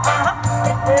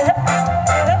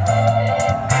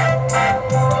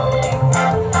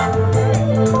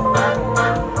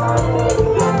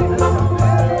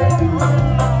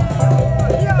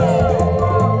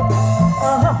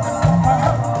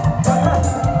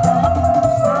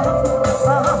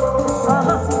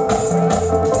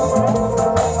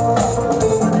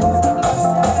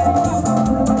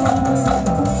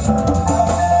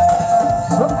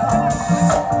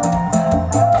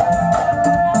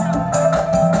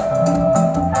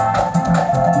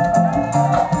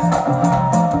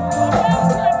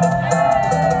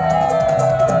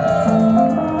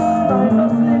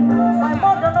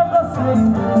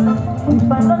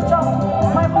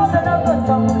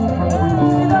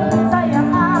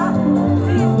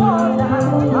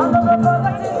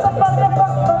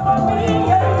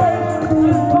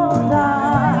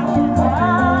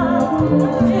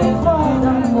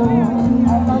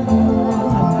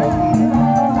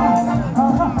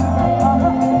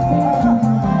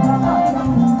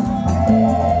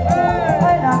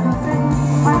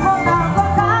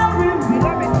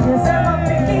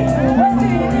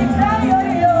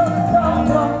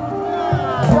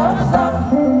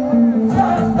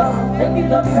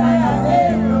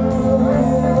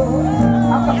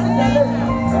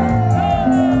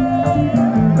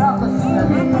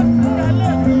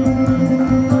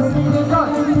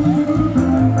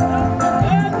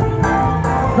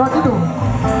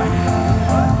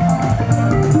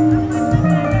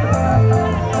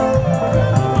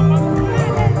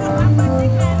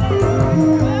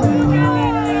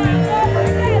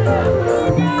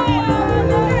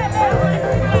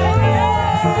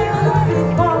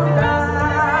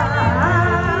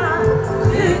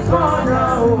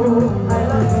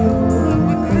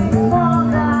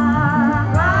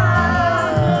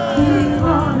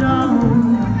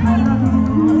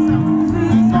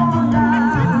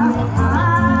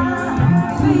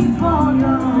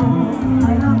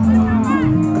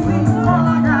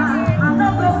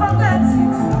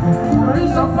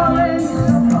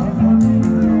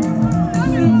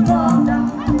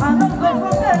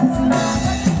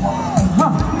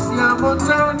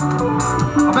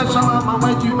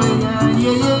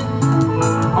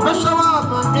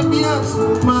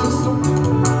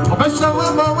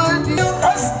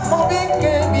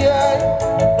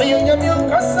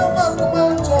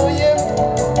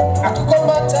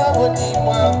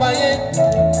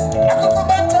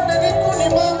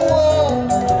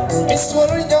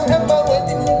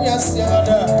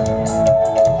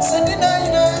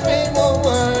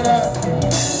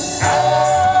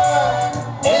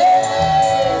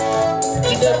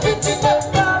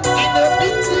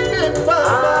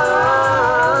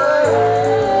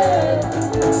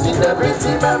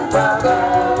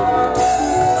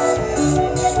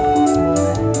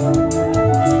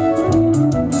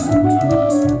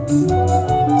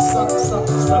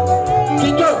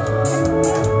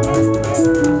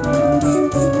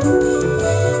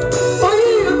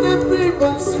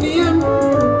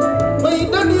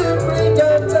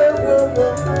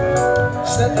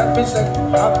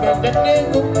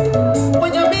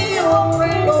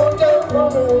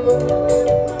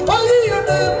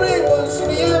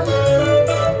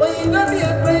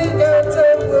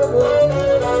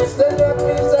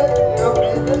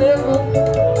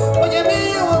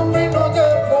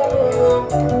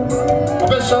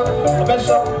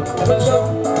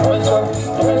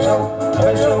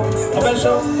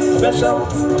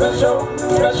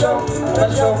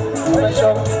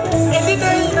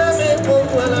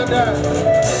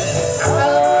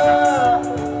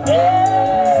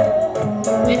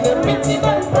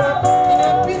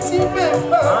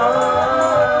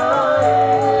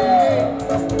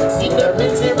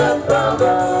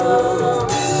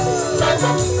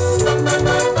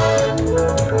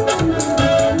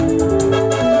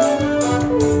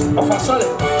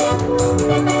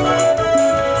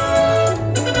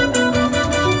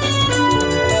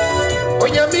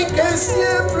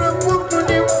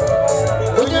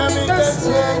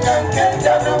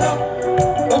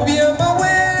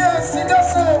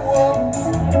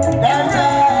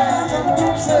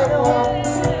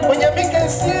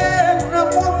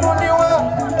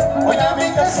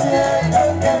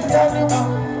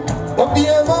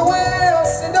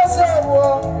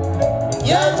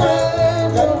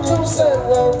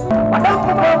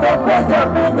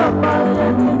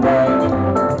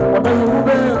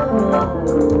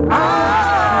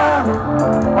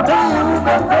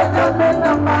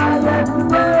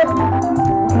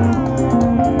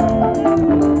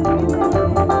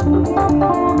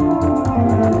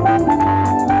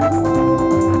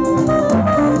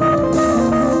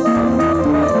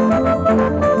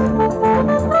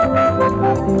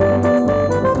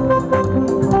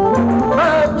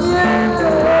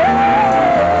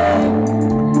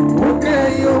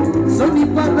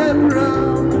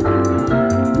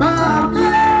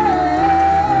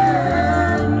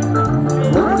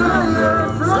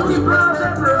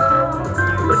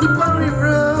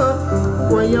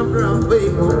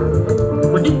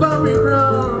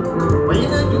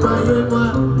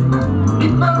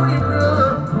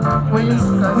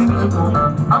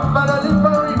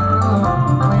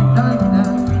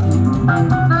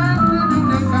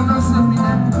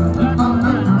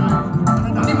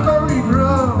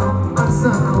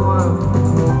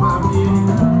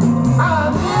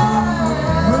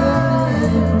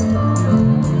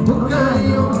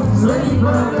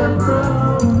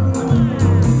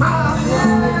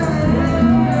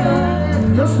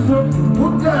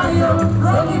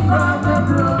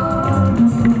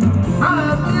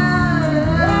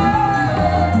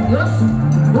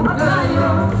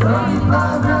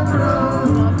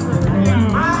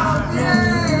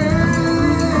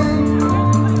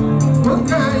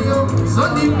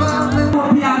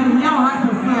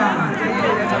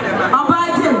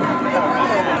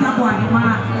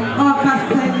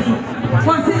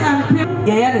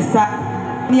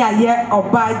 Aye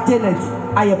Oba Janet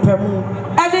aye pemu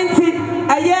edenti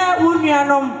aye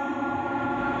wunuanom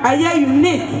aye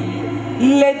unique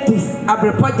ladies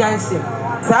abrepo junction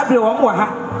sabre won wa ha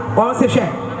won se hwe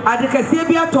adekase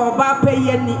bi ato oba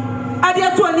payani ade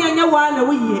ato ani anya wa na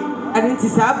wiye edenti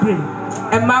sabre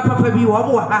emma papa bi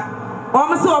won wa ha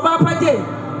won se oba paje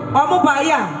won ba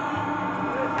ya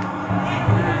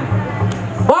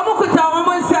won kuta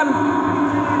won nsam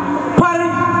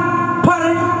pare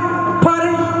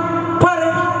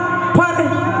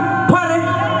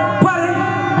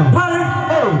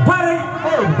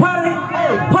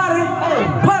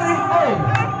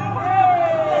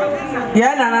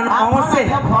yeah, no, I say,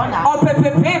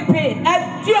 pepe,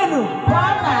 at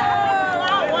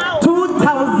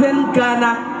 2,000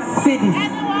 Ghana cedis.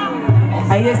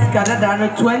 I yes,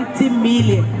 Canada, 20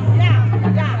 million.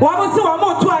 What was so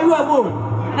more to you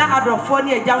about? Now, I don't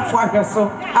funny a jump for her so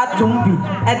at Tumbi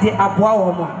at the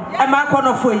Abuamo. And my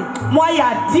corner for you.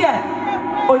 Moya, dear,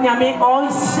 Onyame,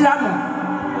 on Slam.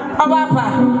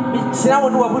 Papa, it's now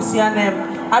what was your name.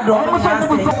 I don't know.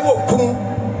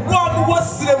 What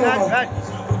was the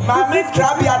Maame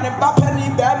Krabi and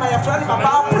Bapani bear my friend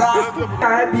Barbara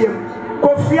Caribbean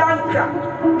Kofianka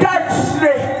catch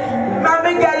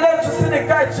Maame Gaaleetu to see the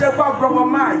catch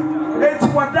from mine. It's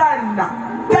Wadana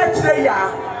catch the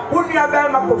ya Unia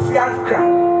Bama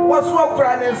Kofianka was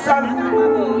walking in some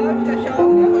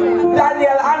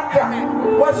Daniel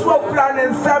Anka was walking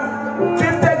in some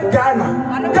 50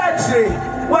 Ghana catch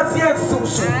what's your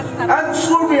social and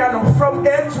Surian from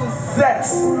A to Z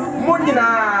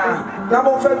Munina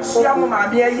Nabo Fetchiamu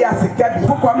Maame as a Gabi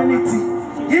community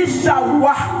Isha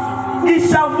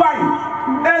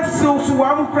wine and social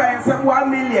 1 price and 1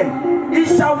 million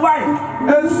Isha wine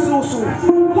and social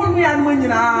Munian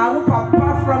Munina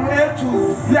Papa from A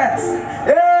to Z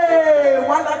Hey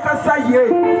Wala Kasa ye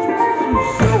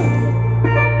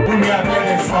Munia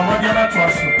Benes Mamadiana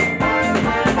Twasu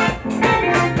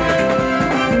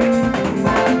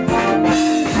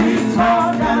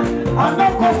I'm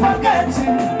not gonna forget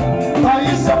you. Oh,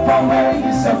 you suffer where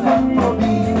you suffer for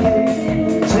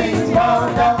me. Sweet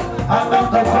mother, I'm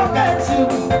not gonna forget you.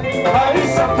 Oh, you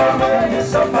suffer where you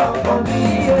suffer for me.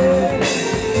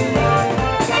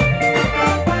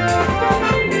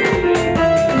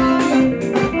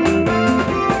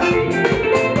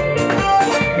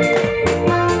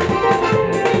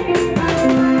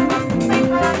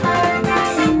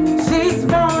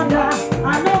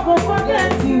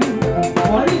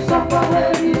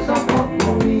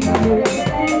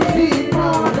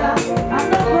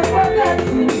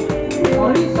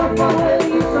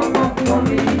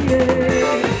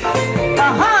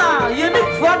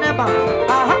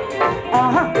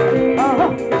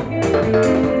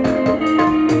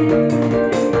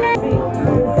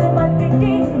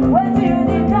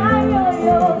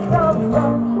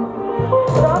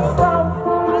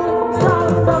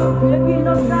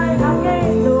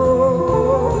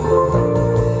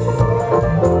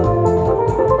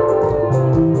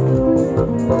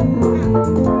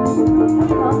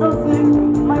 I'm not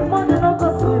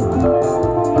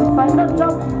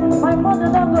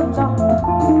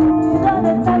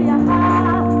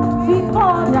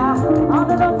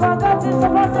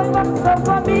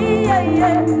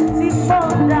sweet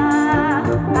mother,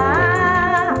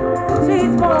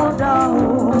 sweet mother,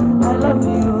 I love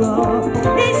you.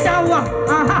 Serwaa,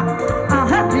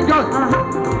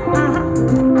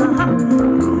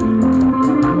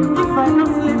 If I no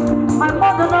sleep, my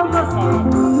mother don't go sleep.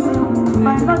 If I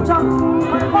no chop,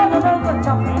 my mother don't go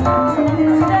chop.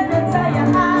 She don't tell you,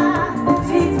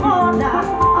 sweet mother,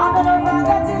 I don't know if I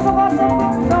got it so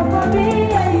for me,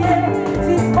 yeah.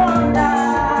 Sweet mother,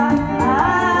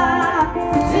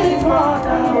 sweet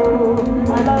mother,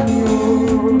 I love you.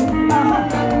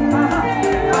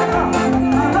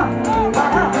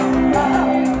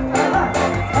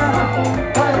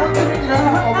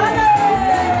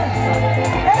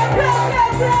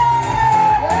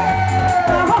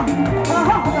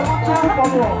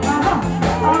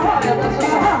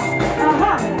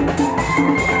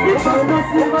 If I don't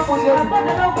sleep, my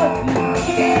mother don't go sleep.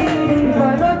 If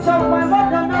I don't chop, my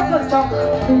mother don't go chop.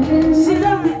 She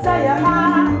don't retire,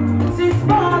 sweet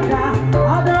mother.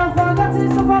 I don't forget it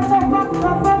so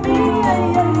for me,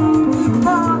 yeah.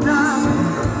 Mother,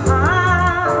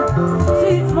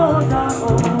 sweet mother,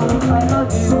 oh, I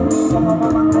love you. Mama,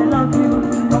 I love you.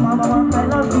 Mama, I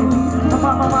love you.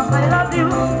 Mama, I love you.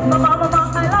 Mama,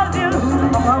 I love you.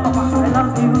 Mama, I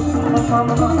love you. Mama, I love you.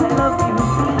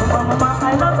 Mama, I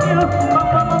love you.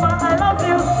 Mama, I love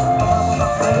you.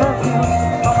 I love you.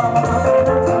 Mama, I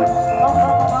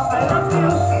love you.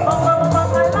 Mama, I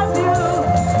love you.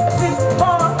 Sweet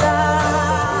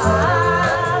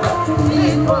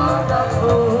mother,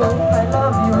 oh, I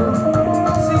love you.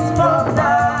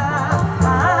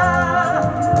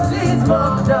 Sweet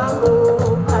mother,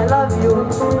 oh, I love you.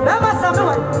 Mama,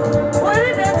 Samuel, what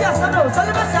did you say? Samuel,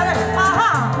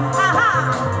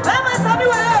 Mama,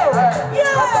 Samuel,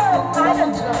 yeah.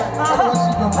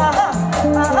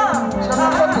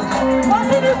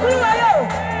 What's in the crew?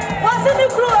 What's in the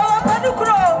crew? Open the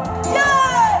crew.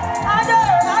 Yeah.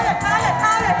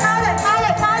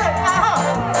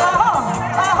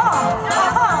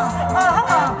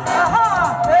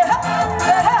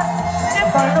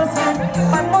 If I don't sleep,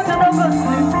 my mother don't go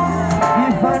sleep.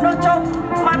 If I don't chop,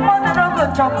 my mother don't go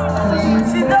chop.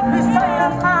 She don't be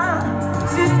tired,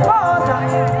 she's mother.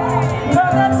 No,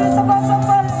 that is so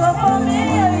for me.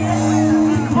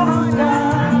 She's mother,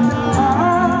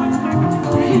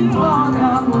 she's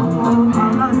mother.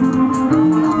 I love you.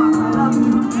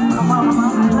 Mama,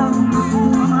 I love you. Mama, I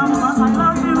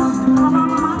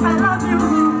love you. Mama, I love you.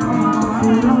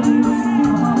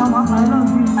 Mama,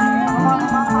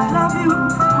 I love you.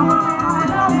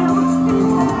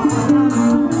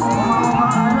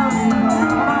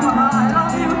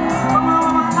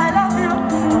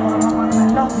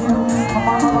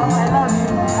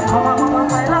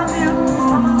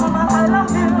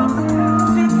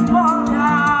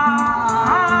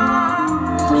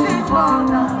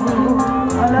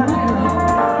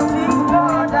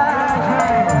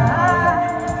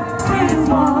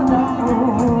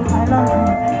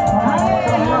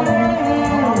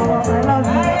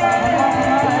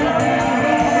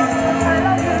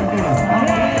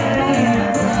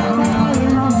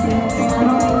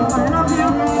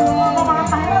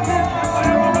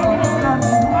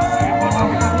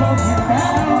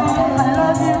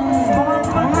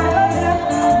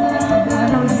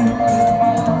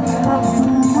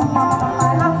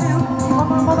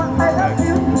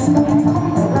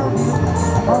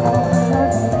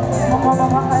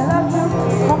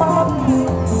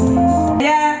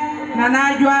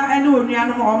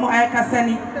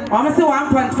 Almost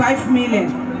 1.5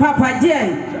 million. Papa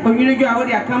J, or you know, I would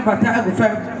have come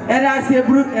and I say,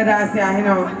 Brute, and I say, I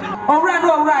know. Or run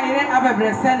over right, I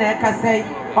will send a cassette.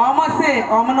 Almost say,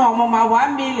 Mama,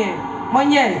 1 million.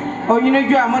 One year, or you know,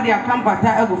 you are more than come but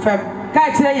I will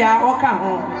catch ya or come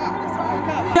home.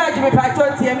 Judge me, I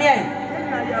told you,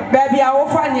 baby, I will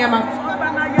find you,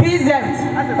 present,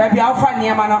 baby, I'll find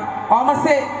you, almost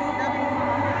say,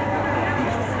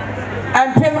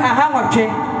 and pay a hang of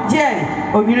chain. Jay,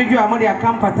 or you know, you are more than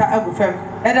come but I will fem.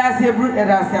 And I say, Brute,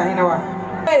 and I say, I know.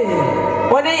 Hey,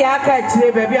 one day I catch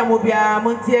you, baby, I will be a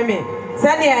Montiemi.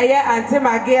 Sunny, I hear Auntie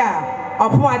Magia.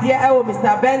 Upon my dear old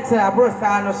Mr. Benton, a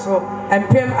brother, so, and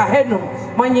Pim a headnum,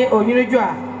 1 year or you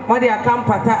know, Monday I come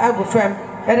pata, I will fem,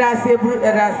 and I say, Brute,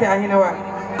 and I say, I know what.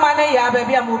 Money, ya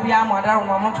baby, I will be a mother,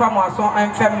 woman from our son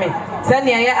and family.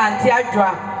 Sunny, I hear Auntie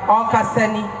Adra, or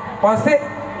Cassani, or say,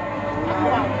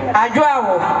 Adra,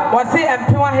 was it and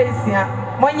Pima Hasia,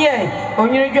 1 year, or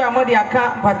you know, Monday I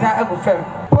can't pata, I will fem.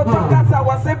 Potocasa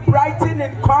was a brighten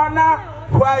in corner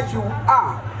where you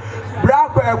are.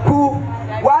 Braku,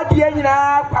 what the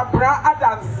Abra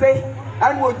Adam say,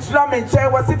 and would drum and chair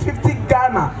was it 50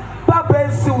 Ghana. Papa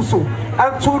pensiw so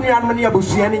anto nuanom ne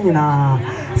abusua ne nyinaa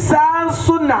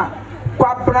sanso na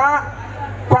kwabra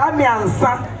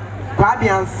kwamiansa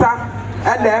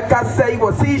ene eka sei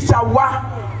wo si shawa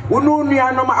unu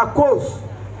nuanom akos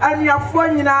anuafo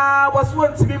nyinaa woso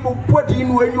ntimi mu podi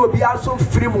nu enyi obi aso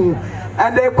firi mu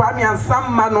ene kwamiansa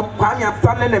ma no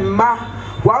kwamiansa ne mma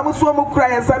wa muso mu kura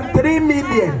yensam 3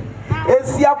 million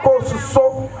esi akos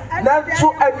so na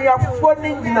nto anuafo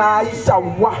ne nyinaa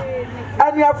ishawa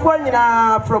anuafo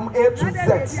nyinaa from A to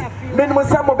Z minimum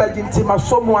samo bajinti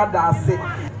masomo adase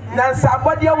na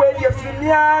sabode we die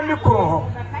fimia mikro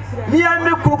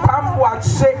pambo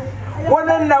ache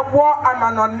wona na wo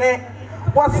amanone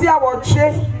wosi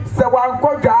awotwe se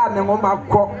wankodwa ne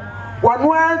ngomakọ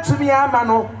wonu antumi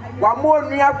amano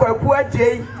wamonu akwaku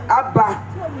agei aba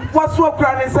woso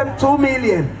okura ne sem 2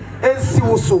 million ensi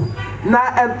woso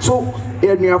na ento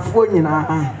enuafo nyina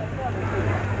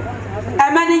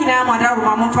amani nyina amada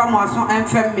roma momfa mo aso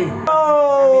enfem me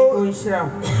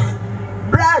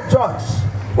Bra George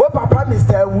wo papa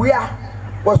Mr. Wia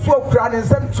woso okura ne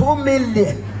sem 2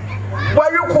 million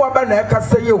wayo ko aba na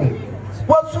ekasa yewu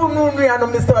woso nunu ya no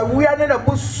Mr. Wia ne na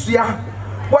busua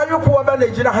wayo ko aba na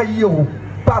gina ha yewu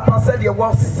papa said ye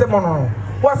wo semo no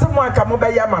wose mo aka mo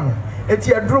be yama no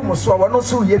eti aduru mo so wono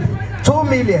so ye bi 2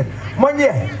 million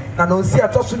monye na no si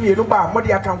atoso mienu ba mo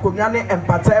de aka nkonwa ne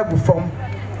empata agu fom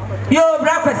yo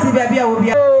bra kwasi ba bia wo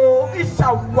bia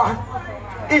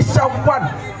ishawan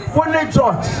wone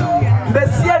George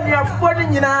besia nuafo ni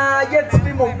nyina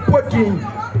yetimi mo podin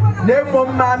na mo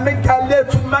Maame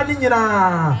Gaaleetu mani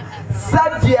nyina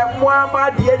sadie mo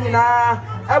amade nyina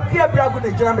akua bragu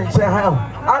ne gina me nche ha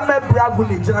ama bragu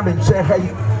ne gina me nche ha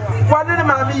wane ne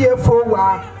Maame ye fo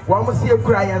wa mo se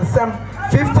ekura yensem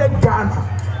 50 Ghana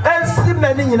ensi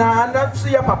mani nyina na so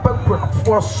ye papa kura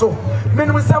fo so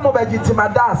minimum samo bagiti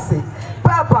madase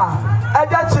papa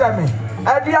aga kire me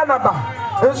adia naba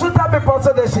ensu ta be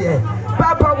poso de hye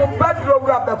papa wo bedro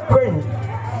wura Bekwai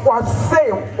was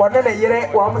say one na yere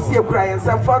wa mo se ekura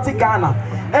yensem 40 Ghana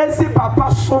ensi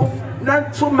papa so na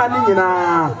ntu mani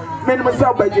nyina minimum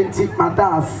samo bagiti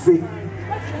madase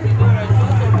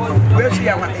we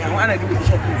ya wana di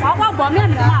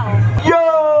yo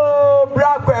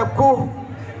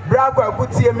Bekwai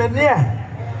kutie menia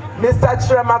Mr.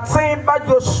 Chiramatin ba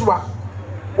Joshua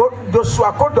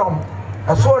Kodom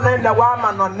so na wa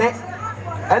manone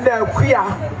and akuya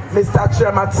Mr.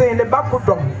 Chiramatin ne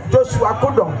bakodom Joshua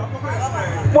Kodom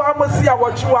wa mosia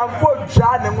wochi wa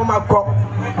nkodwa ne ngomakọ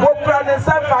wo kura ne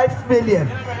 5 million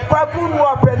kwa kunu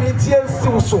openiti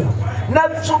ensiuso na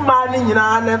ntuma ne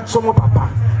nyina na ntomo papa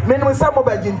minimum samo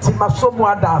bajinti masomo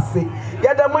adase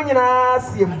yada mo nyina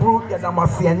siembru yada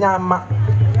masianya ama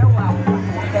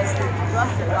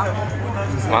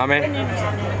Maame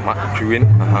Chiwin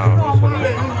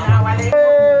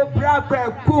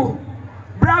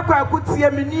Bekwai tie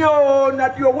mini o na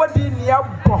de owodi ni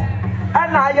abo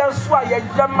ana ayeso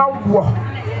ayema wo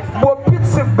bo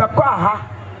pitsi Bekwai ha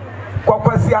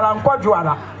kokwasi ala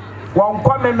nkwadwoara won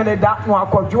komemene da no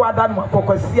akwadwoada no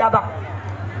kokwasi ada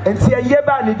enti aye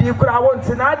ba ne di kura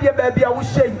wonti na ade ba bia wo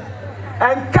hyei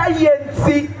enka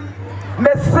yenti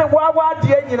mese wawa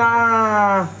de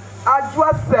nyina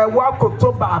adwa se wa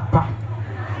koto bapa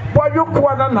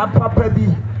boyuko na papa bi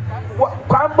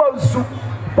kwamba nsu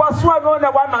waswa no na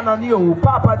wa manani o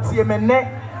papa tie mene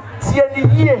tie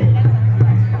ni yie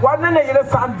wane na yire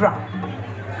Sandra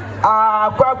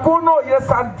kwaku no yire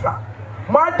Sandra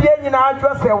ma de nyina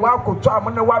adwa se wa koto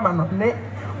amone wa manani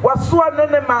waswa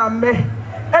ne Maame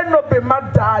eno be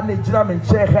mada na gira me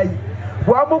nche hai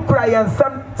wa mu kura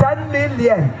yansam 10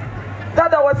 million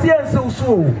dada wasi ensi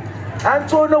usu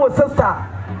anto no sister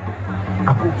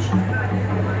approach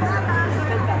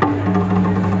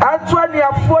Antoine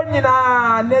afo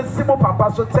nyina na simo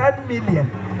papa so 10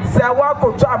 million se wa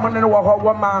koto amone wo ho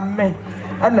wo Maame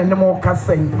ana ne mo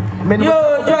kasan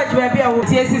yo George ba bia wo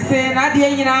tie sisi na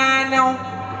de nyina ne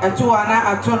eto ana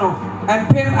ato no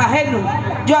empem ahenu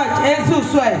George ensu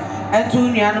so eto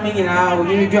nuanom nyina wo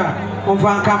yiri dwa wo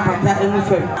fa kan pata emu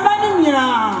fam mani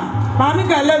nyina Maame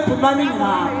Gaaleetu mani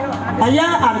nyina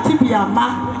aya artibia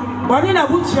ma woni na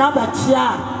buchia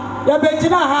bachia ya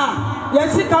bejina ha ya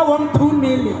sika 2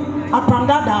 million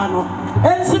apanda dano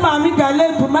ensi Maame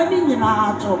Gaaleetu mani nyina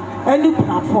ato eni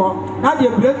kunafo na de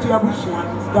bretu ya buchia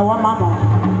ya wa mama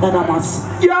na mas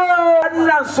yo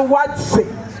na so watse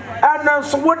and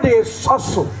so what they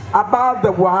soso about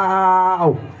the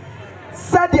wow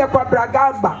sadia kwa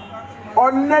bragamba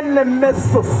onene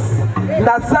messes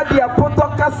na sadia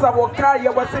potokasa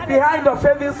wokaya was behind of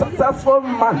every successful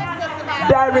man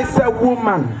there is a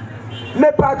woman me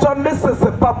patron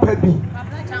Mrs. Papa bi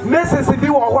Mrs. If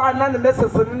you are one and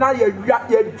Mrs. Now you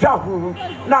jump,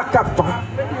 not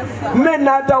kafa. Men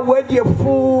other way the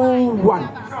fool one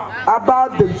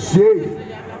about the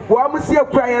shade. One must see a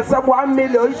cry and some 1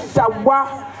 million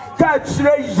shawa catch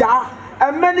ya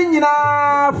and many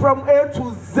from A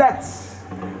to Z.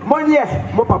 Money,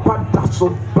 my papa, that's so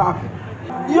bad.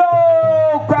 Yo,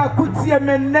 Kakutia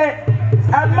Mene,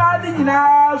 a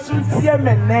man should see a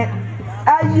mene.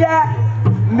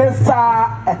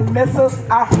 Mr. and Mrs.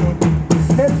 Ahin,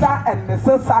 Mr. and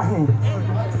Mrs. Ahin,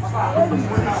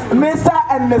 Mr.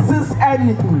 and Mrs.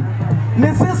 Annie,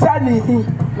 Mrs. Annie,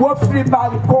 Wofri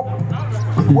Banco,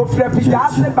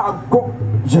 Wofri Banco.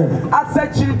 I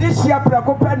said, you this year,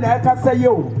 Pracopen, I say,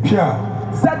 yo,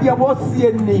 said you was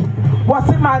seeing me, was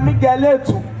it my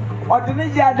Gaaleetu, or the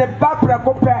year the Barbara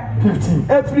Cope 15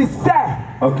 every say,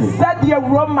 said you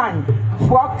Roman,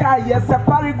 Foka, yes, a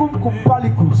parigum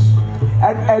cumpalicus.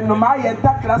 And no my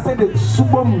that class said the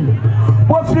subum.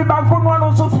 What free bank one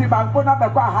also free bank on a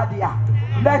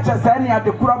hadia. Let us any at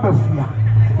the crop of fear.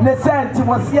 Nesent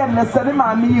was here,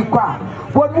 Nessanima Miqua.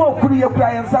 What more could you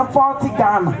cry and some 40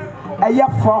 Ghana? A year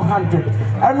 400.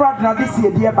 And right now this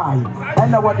year, dear by.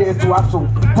 And now what they to us so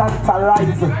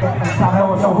tantalizing.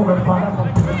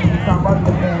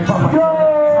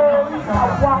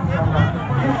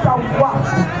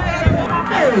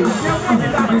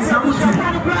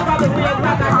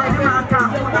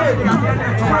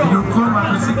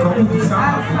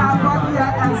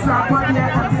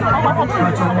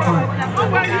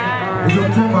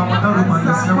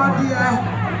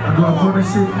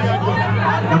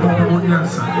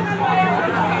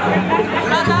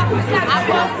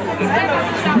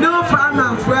 No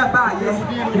finance whereby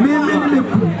me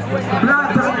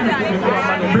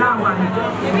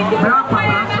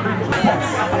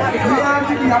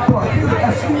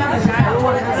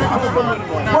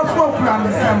what's what plan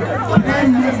is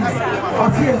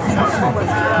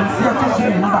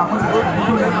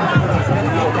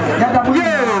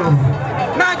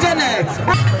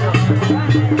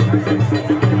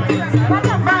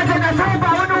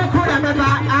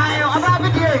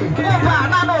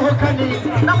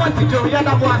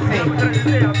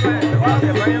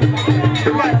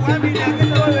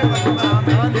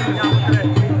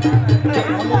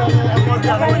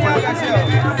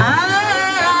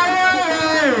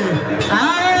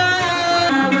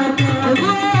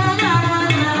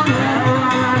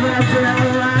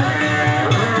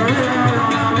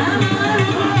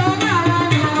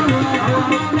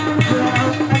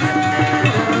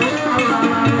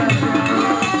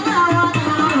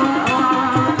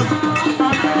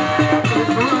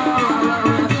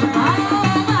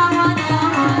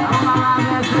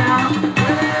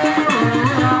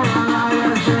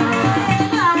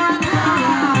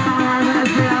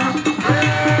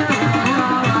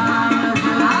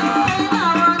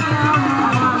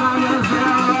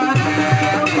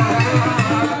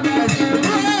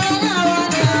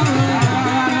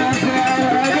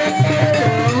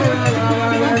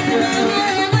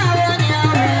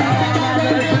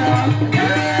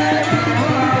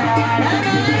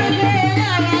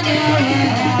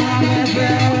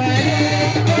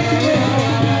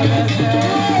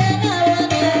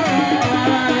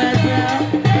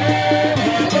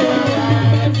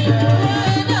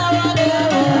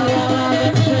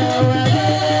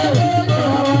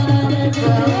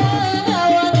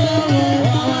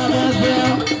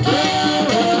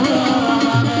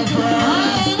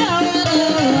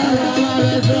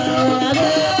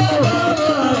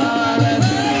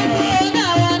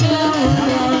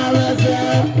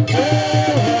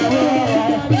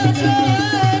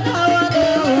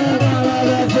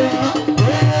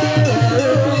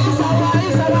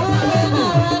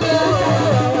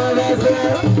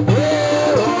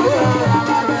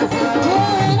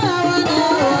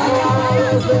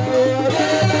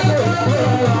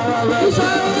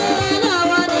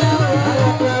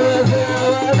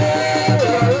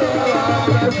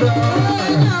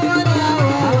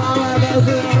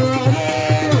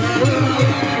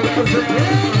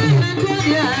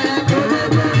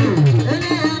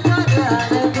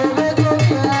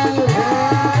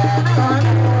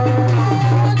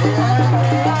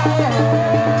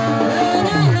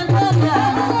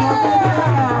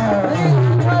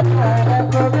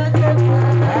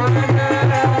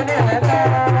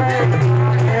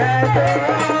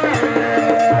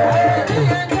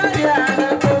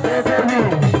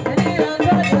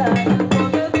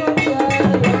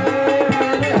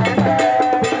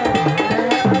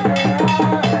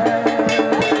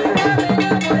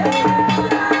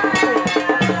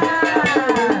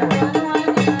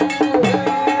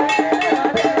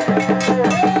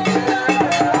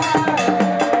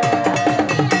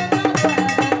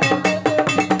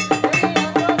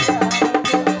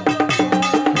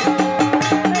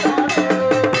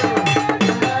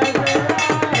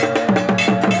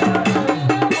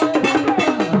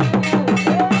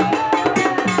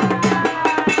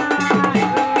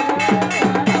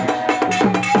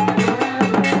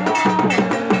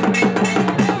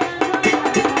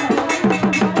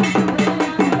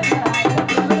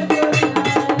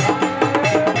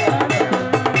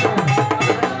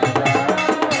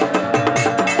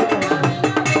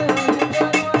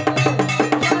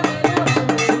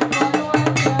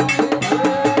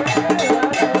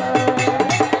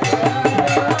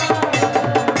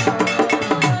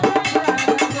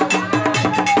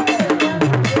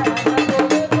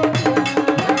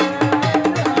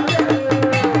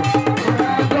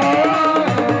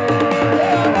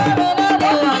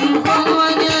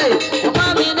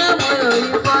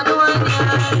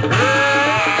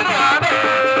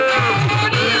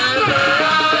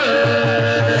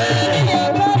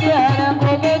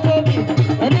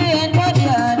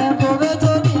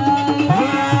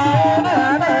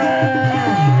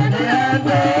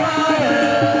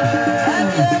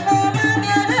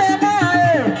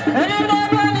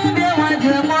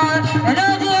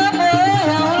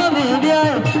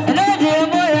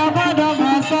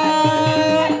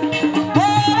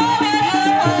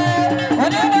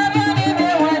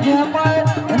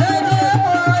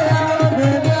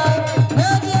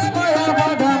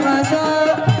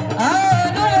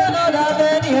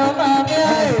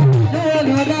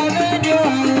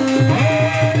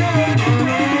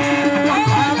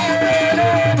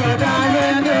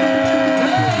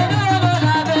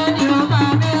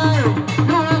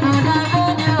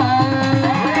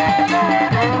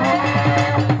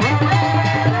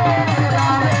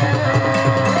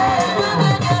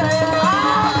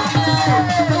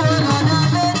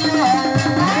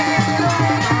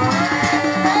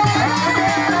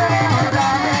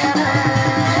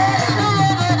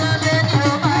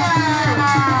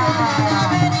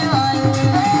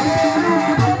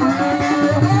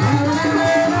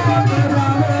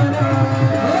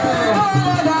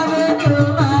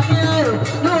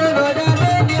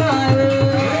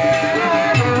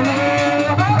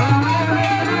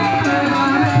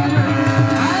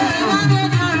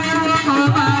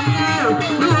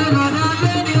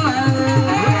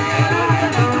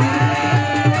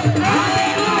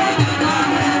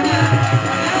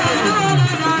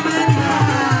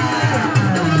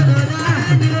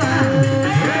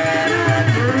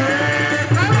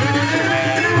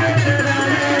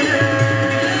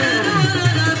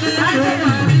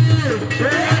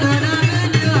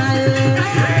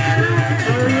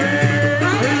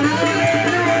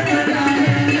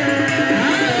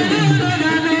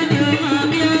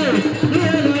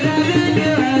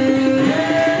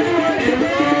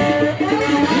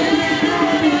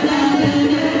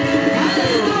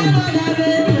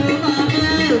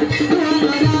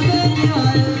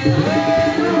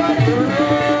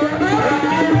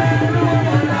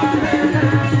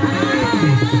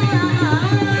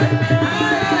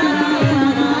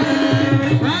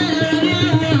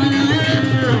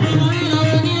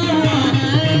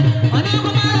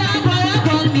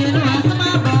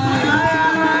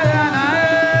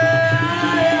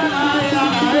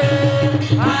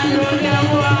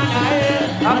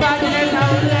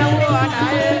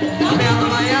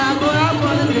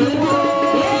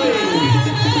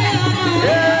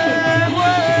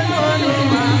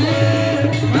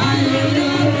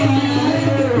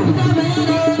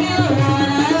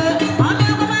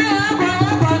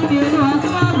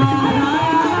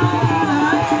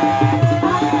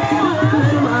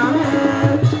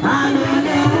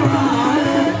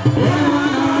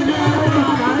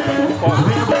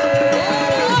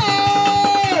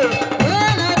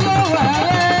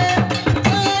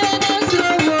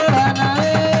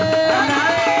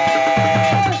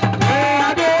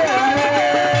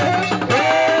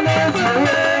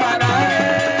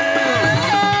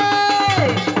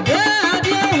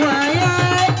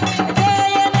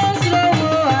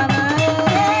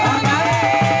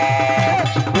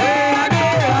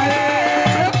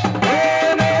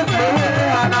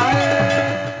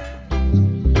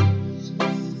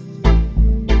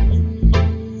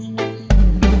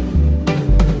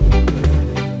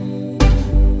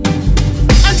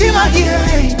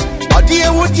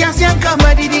Tiasian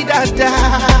kama didi da da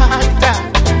da.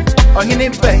 Oh you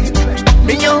need pay.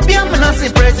 Minyo biya manasi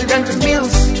President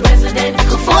Mills. President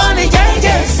Kufoni JJ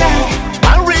say.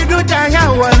 I redo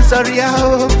tanya one sorry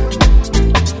oh.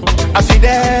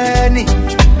 Afideni.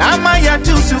 Nama ya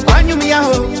tusu kwanyumi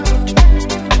yao.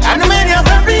 Anumeni ya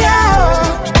babri yao.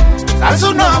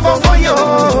 Sansu no for you.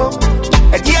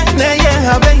 Etienne ye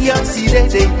have ya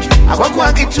sidede.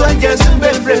 Akwa kichwa jesu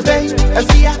bembrebe.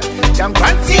 Afia.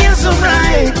 Champati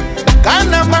sumrai.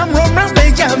 Kana mamro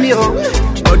mrambe jamio.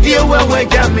 Odia wewe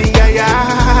jami ya ya.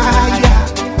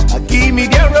 Give me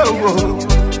the road.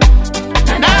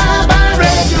 Na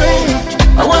barre.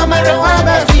 Awamara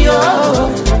wabafio.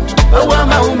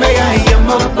 Awama umeya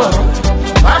yamobo.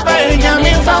 Papa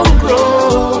enyami faukro.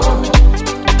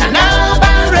 Na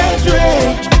barre.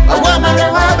 Awamara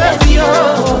wabafio.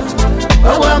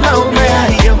 Awama umeya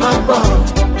yamobo.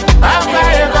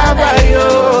 Papa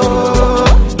yo.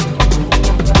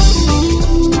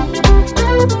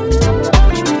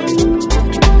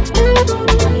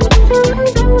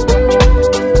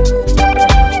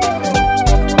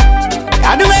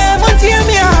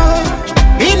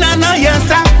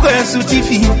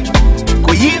 Sutifi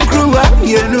ko yinkruwa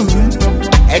yenu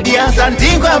edi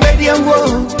Ashante kwa mediango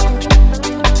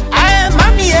ai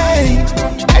mami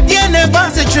edi ne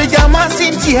banse treja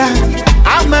masintia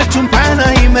ama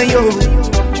tumpana imeyo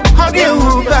hode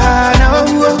uba na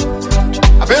wo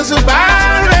abensu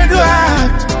bare doa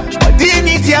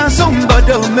adini ti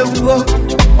ansombodo mewo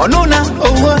onuna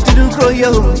owo tudukro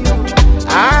yo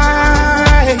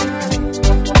ai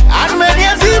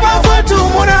armenia siba fotu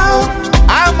murao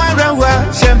Amarawa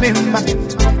Shemima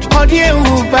Odie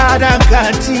ubada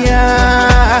katia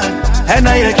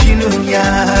Hena ya kinunya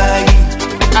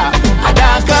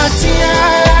Adakatia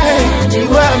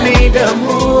Iwa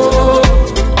midamu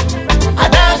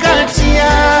Adakatia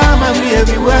Mami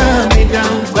eviwa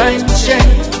midamu Kwenche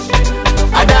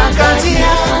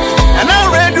Adakatia Nana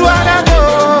redu adako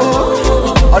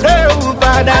Odie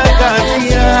ubada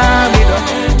katia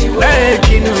Midamu Kwenche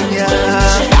kinunya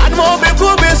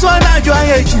Swana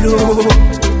joye chilo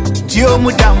Tio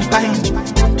mudampai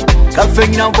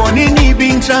Kafenya bonini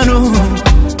bintrano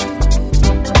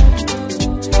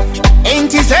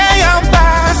Enti say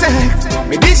ampase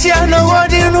Medisia no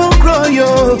wadi no kroyo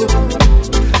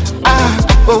Ah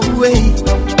oh way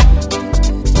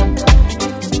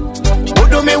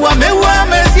Udome wa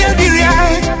mesia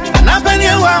diriai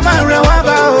Anapanye wa marewa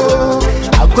bao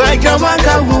Akwa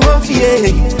jamanga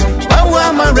uofie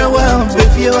Wa marewa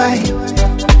befie wai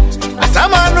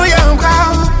Samanu yanka,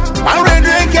 I'm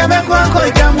drink ya meko ko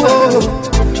jambo.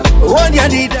 Won ya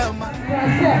di da.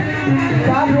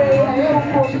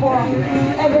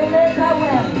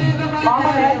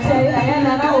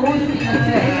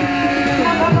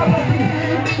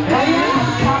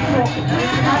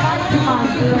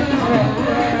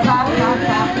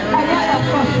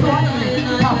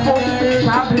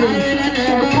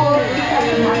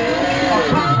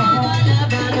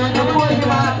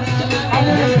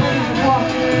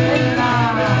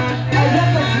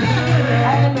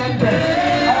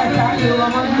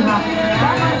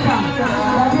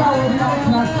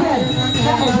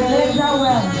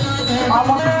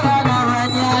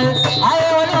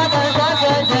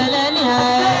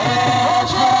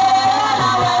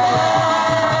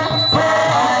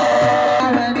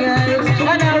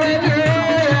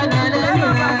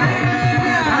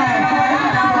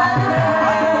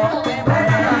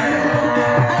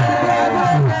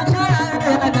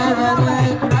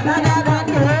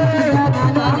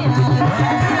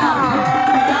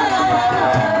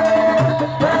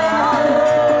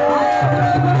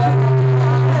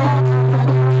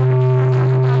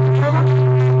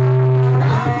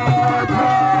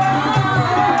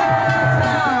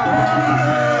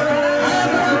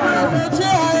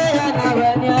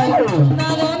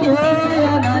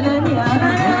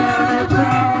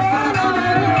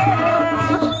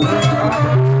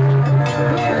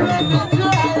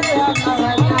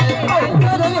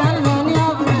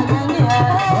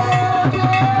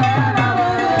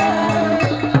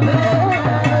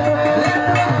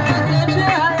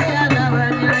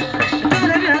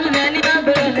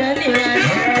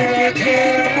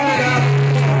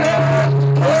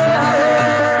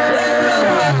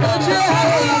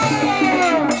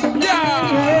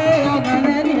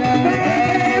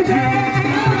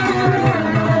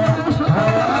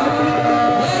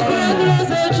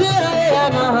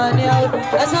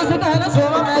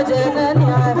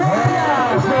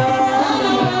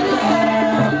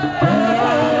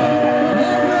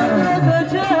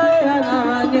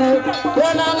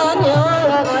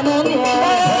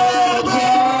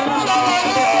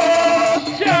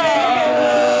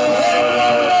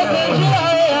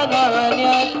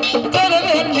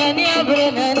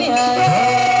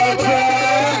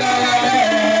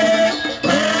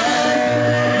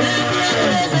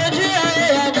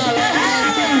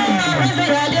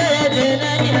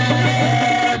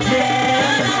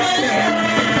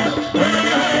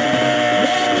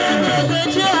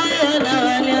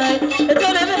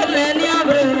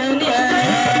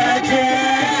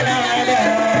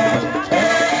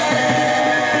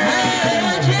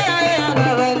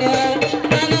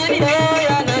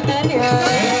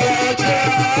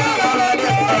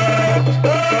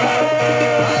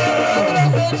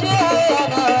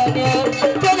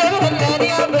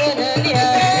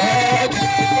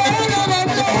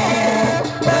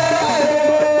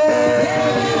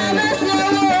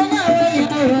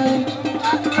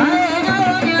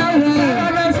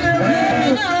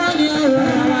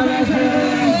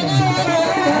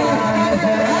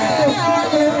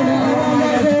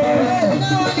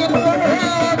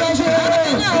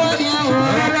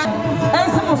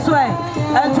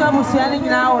 Siani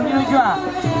now, you are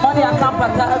on the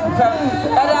accompany of the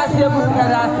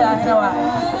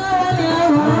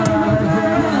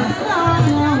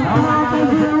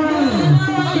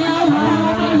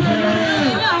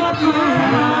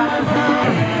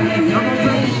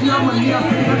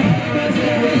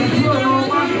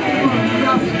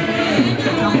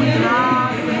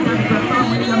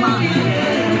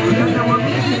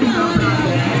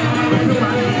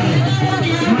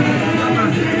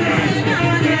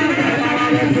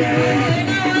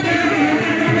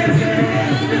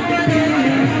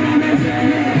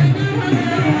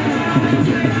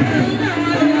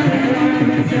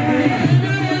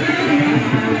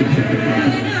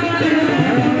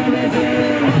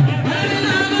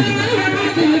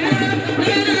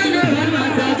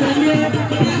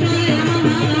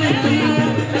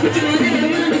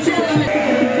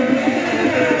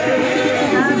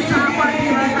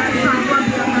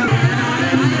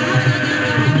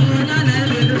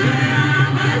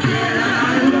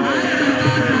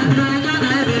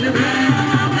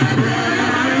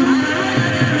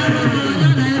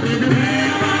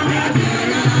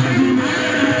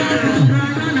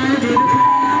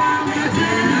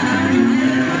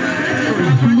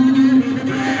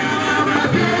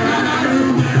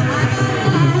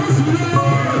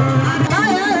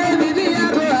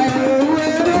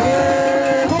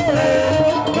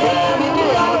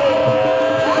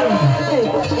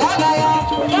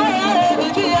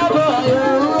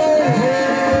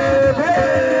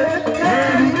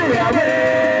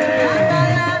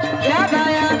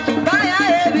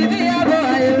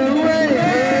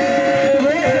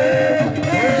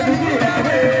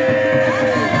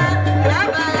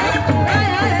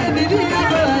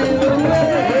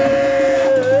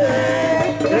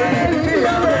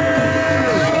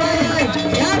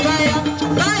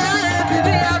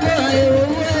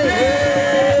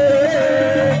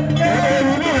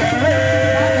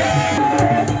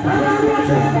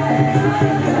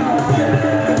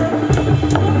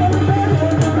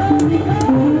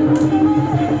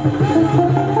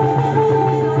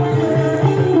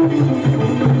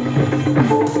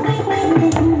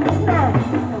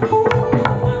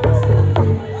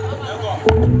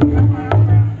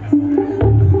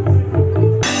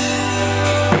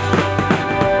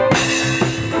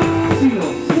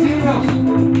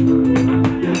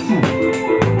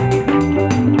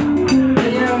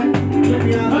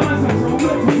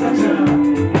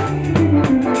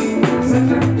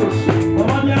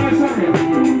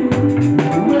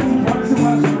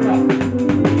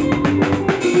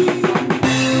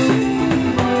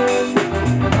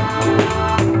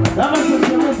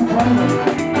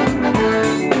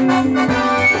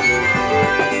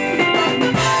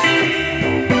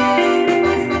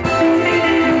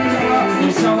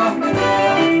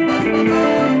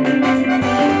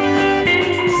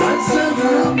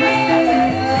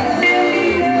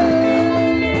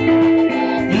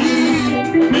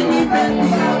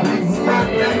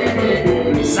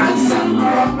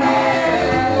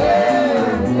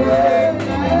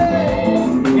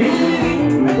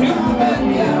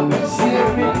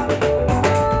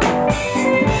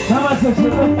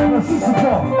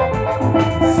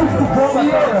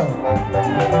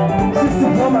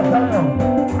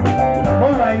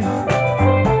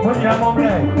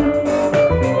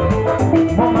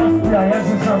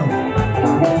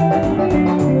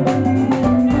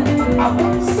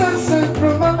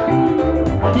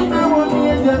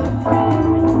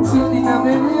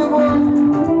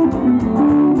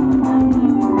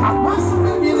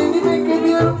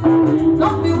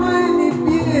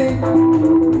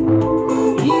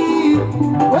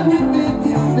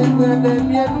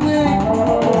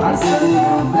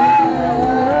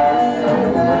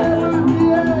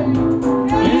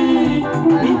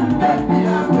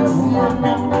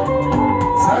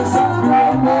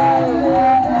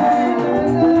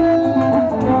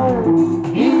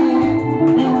He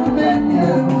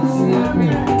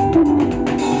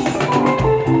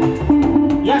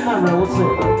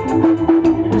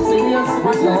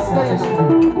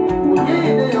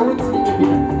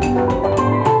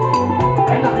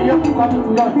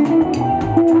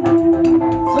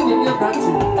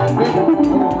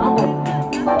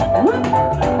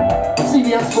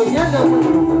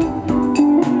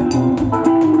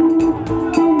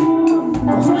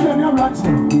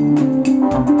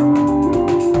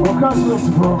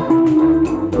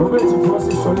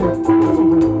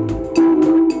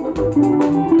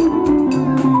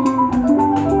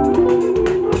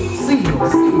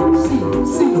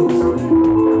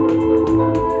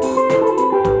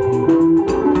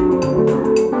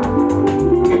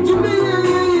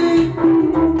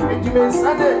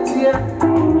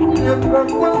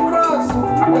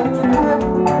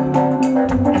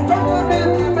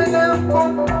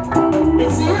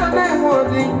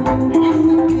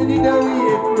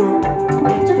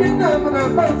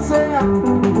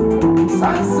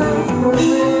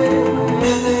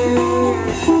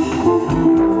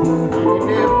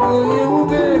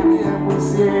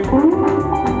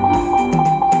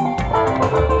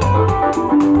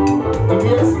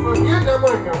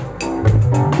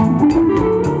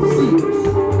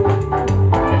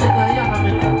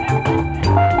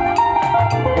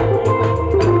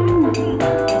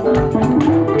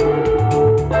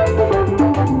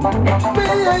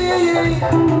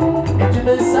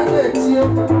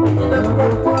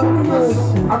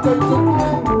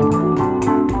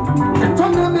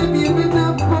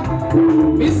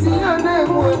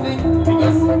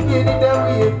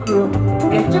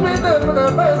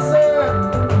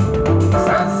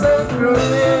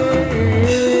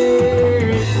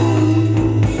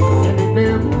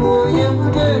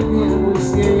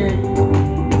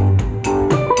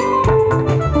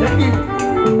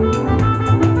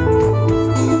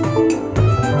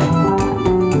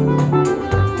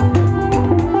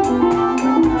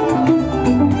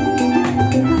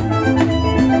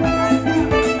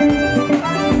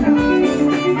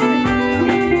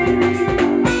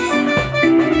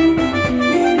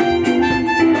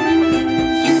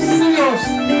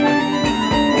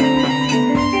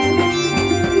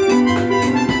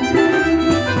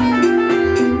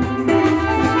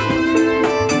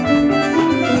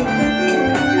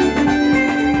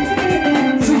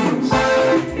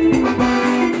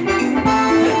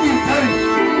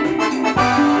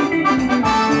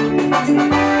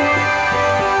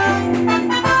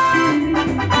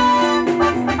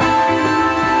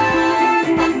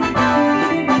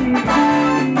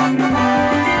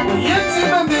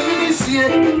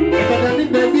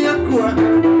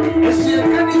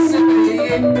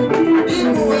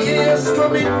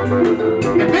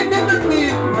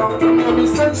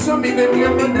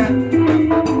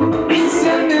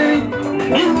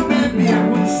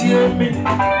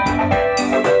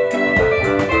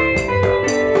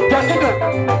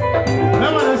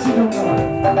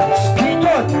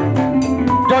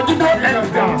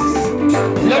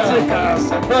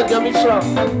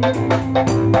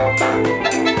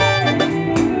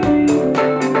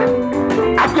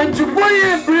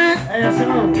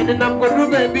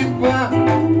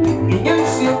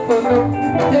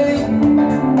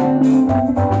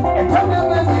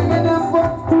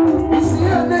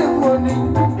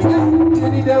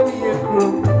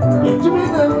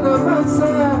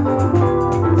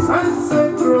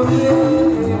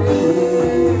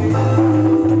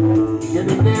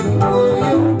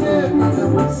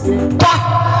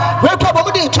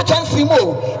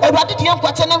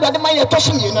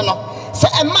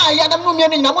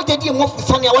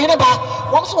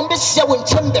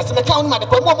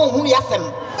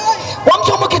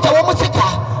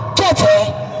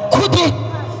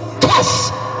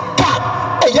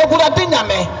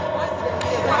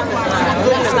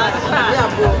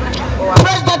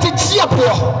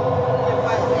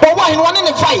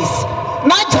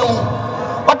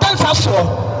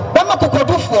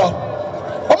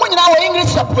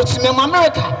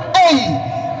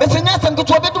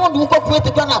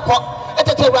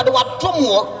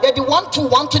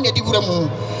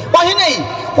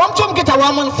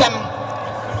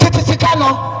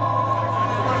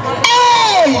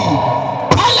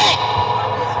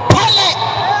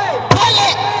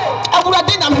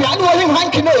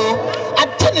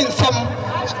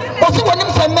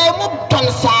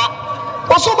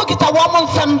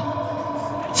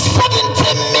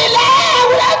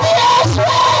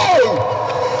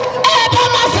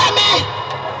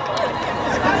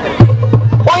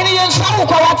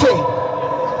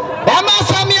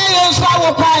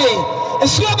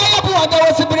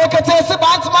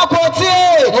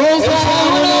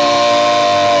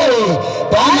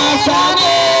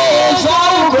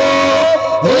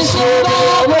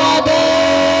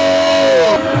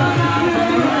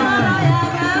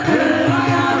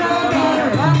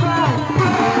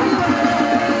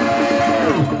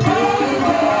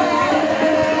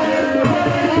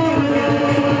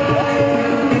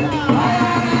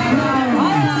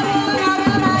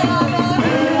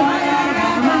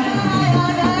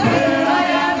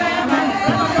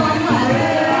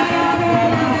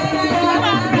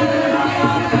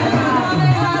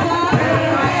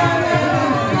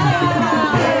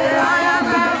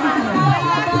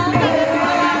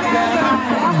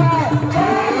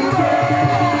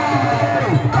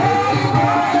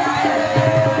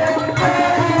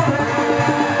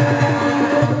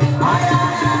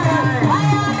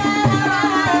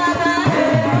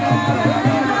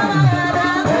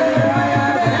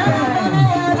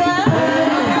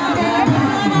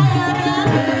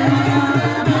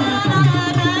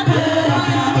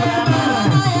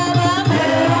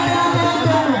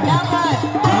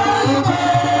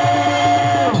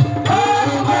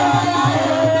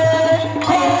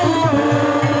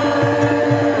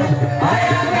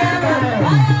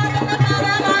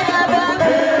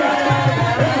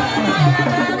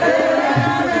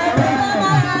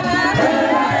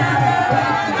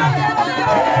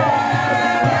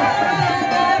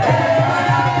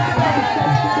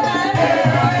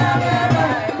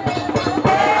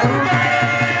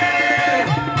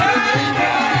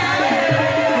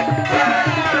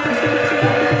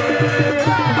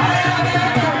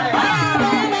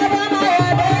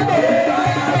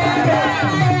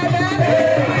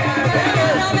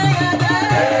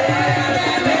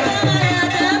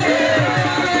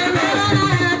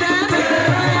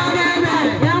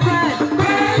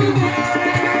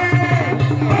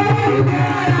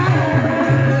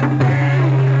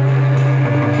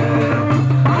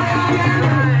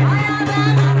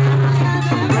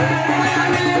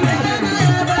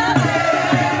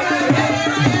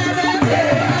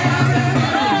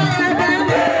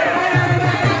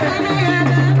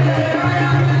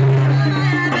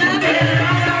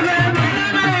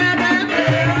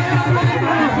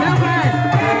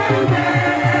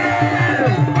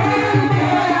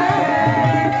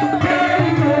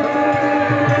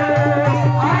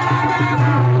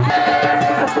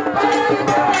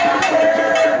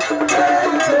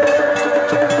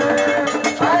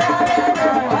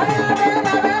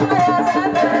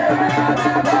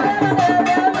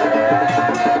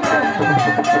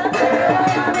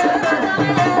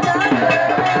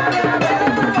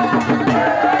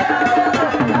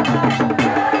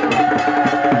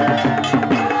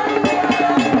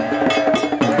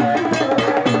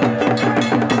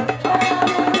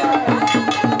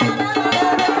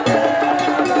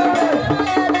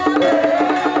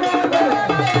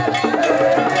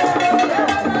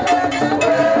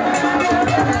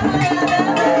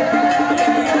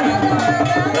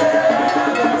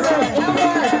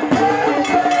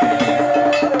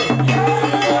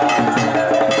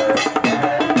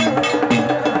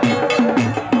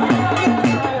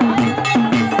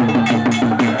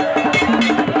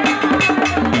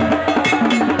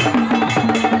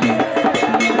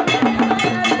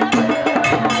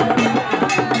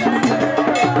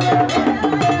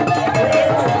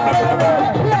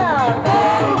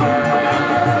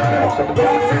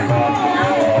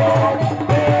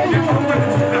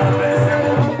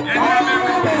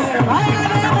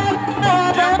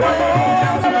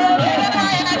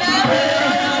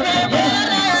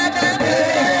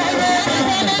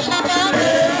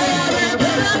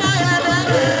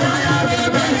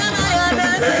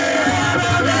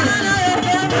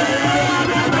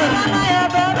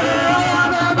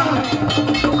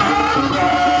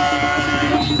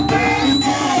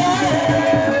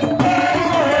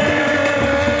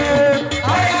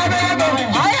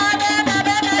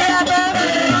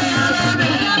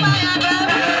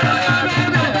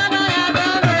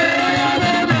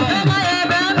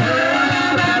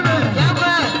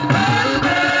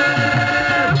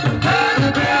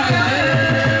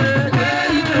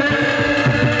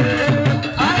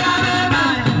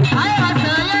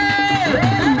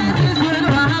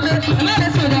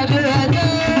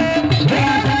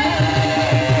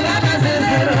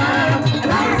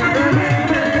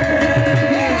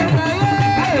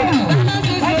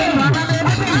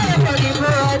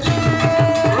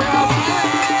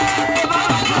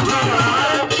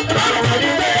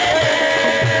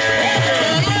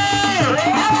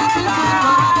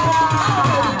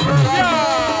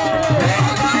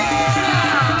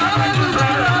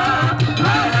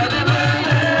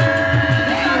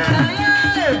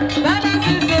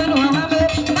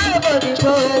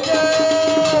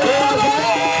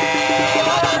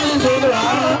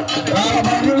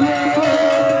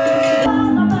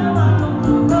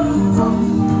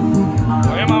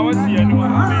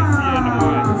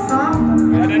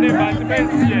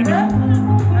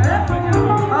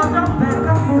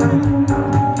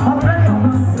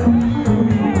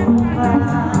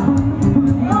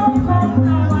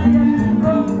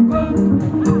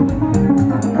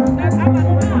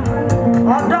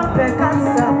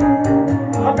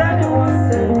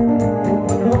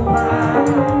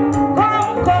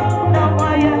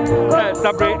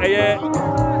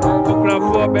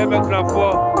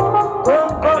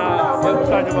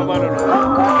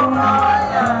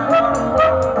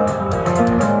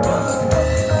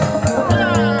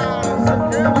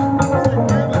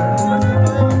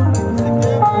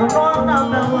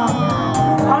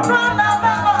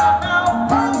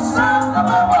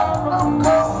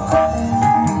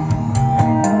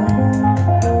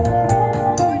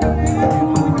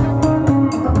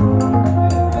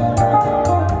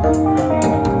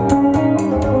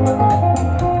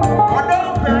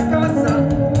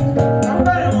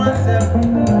Step.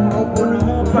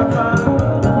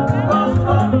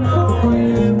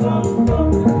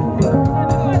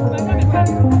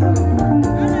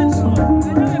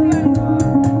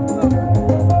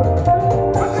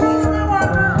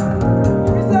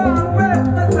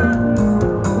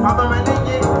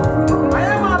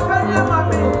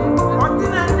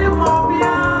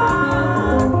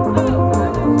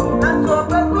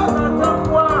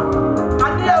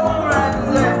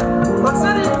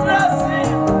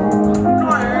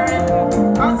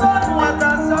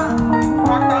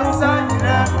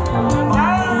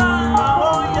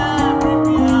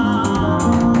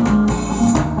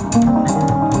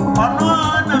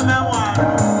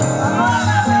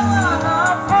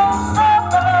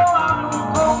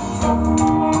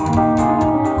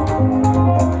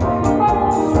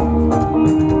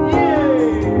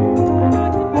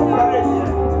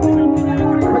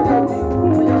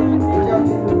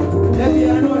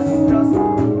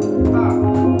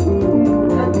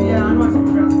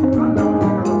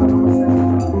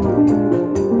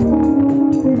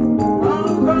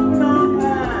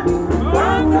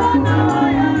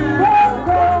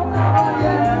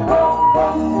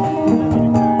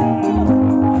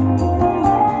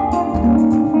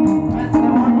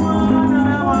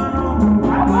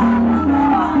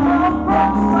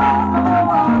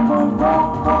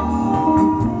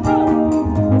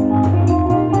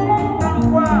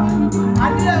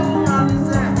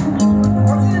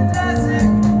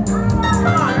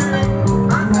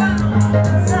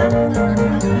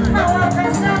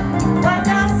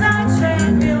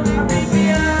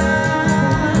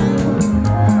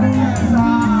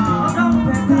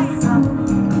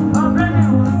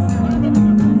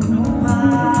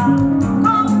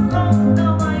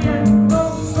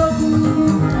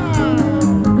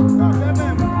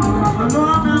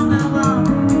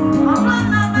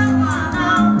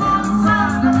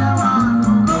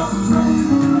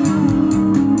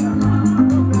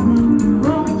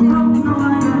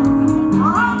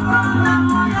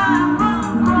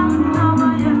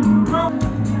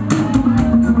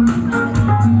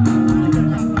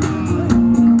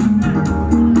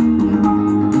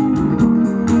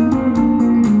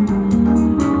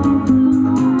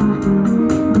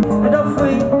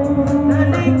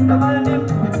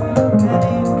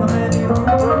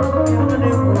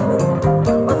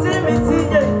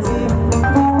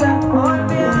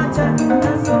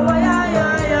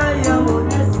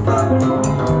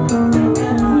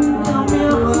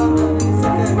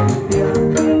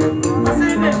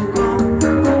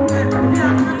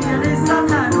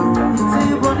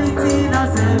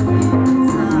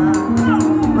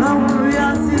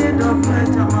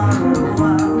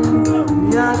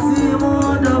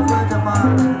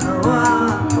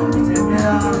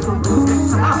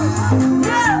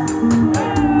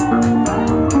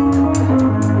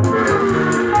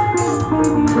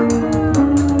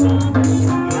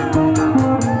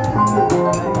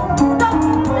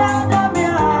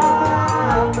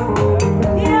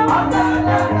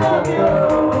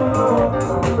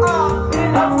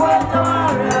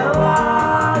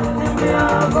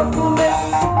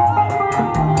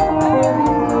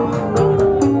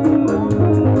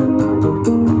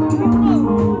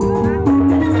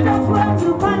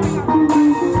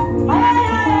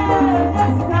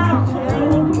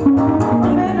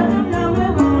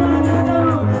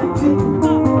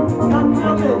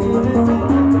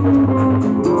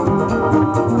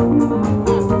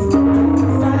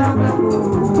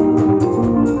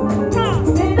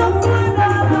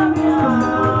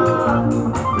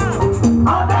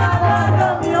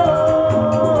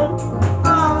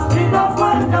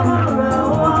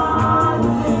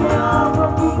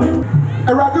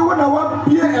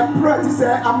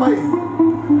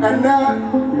 And now,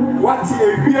 what's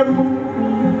a beam?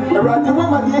 A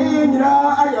radimama, the Ayan,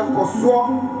 I am for sure.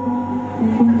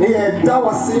 Here, that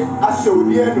was it. I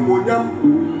showed you and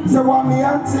Munam. So, what me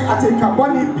auntie, I take a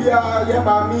bunny beer,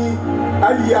 Yamami,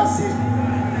 Aliasi.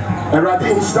 A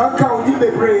radin stock out in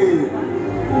the brain.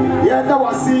 Yeah, that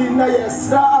was it. Now, yes,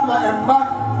 Rama and Mac,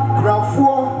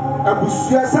 Grafo, a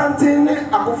Busia Santin,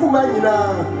 a Kofuma,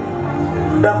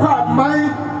 the quite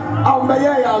mine, our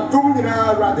Maya,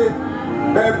 Dumina, Radin.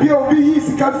 B.O.B. is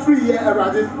free,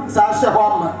 Radin, Sasha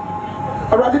Homa.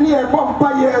 A radinier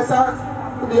bomb years,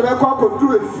 the American could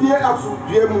do a fear of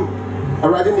Supiemu. A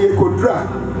radinier could drag,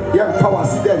 young power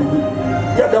Sidan.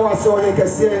 Yet there was so I can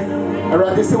say, a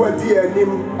radisiwa dear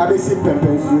name, a basic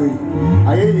pempensui.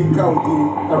 I ain't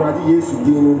counting a radius to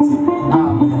gain.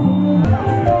 Amen.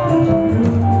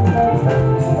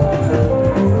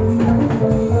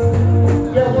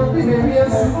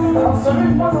 I'm sorry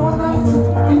for no one else.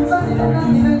 It's a little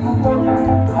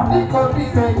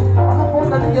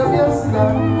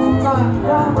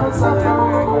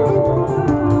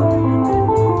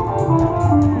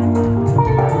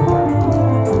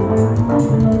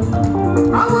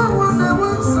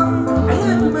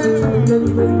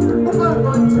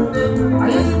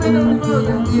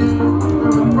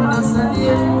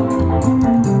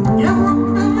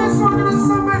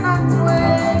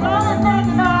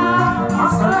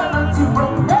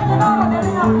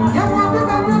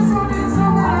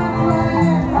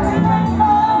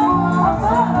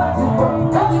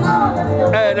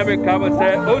Come and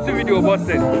say, also video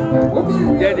Boston.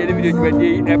 Then the video to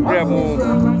be a prayer moon.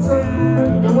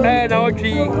 And our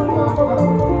tree,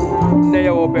 they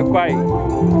are Bekwai.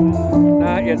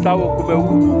 Now, yes, our Kubu.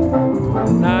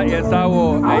 Now, yes,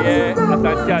 our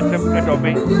Ashante and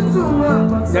Maame.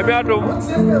 The Madam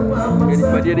is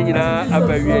Madina, a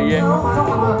very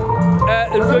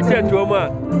it's so gentle, a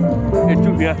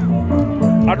two-year.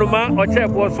 Anoma or Chef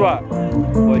Boswa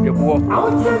or the war.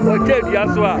 Or Chef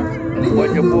Yaswa.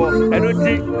 What you poor, and don't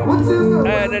think,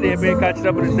 and then they may catch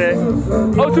up and say,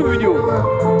 also video,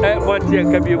 one year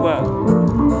can be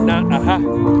one. Now, aha,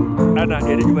 and I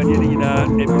did it when you're in a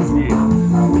MC.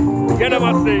 Get a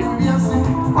must say,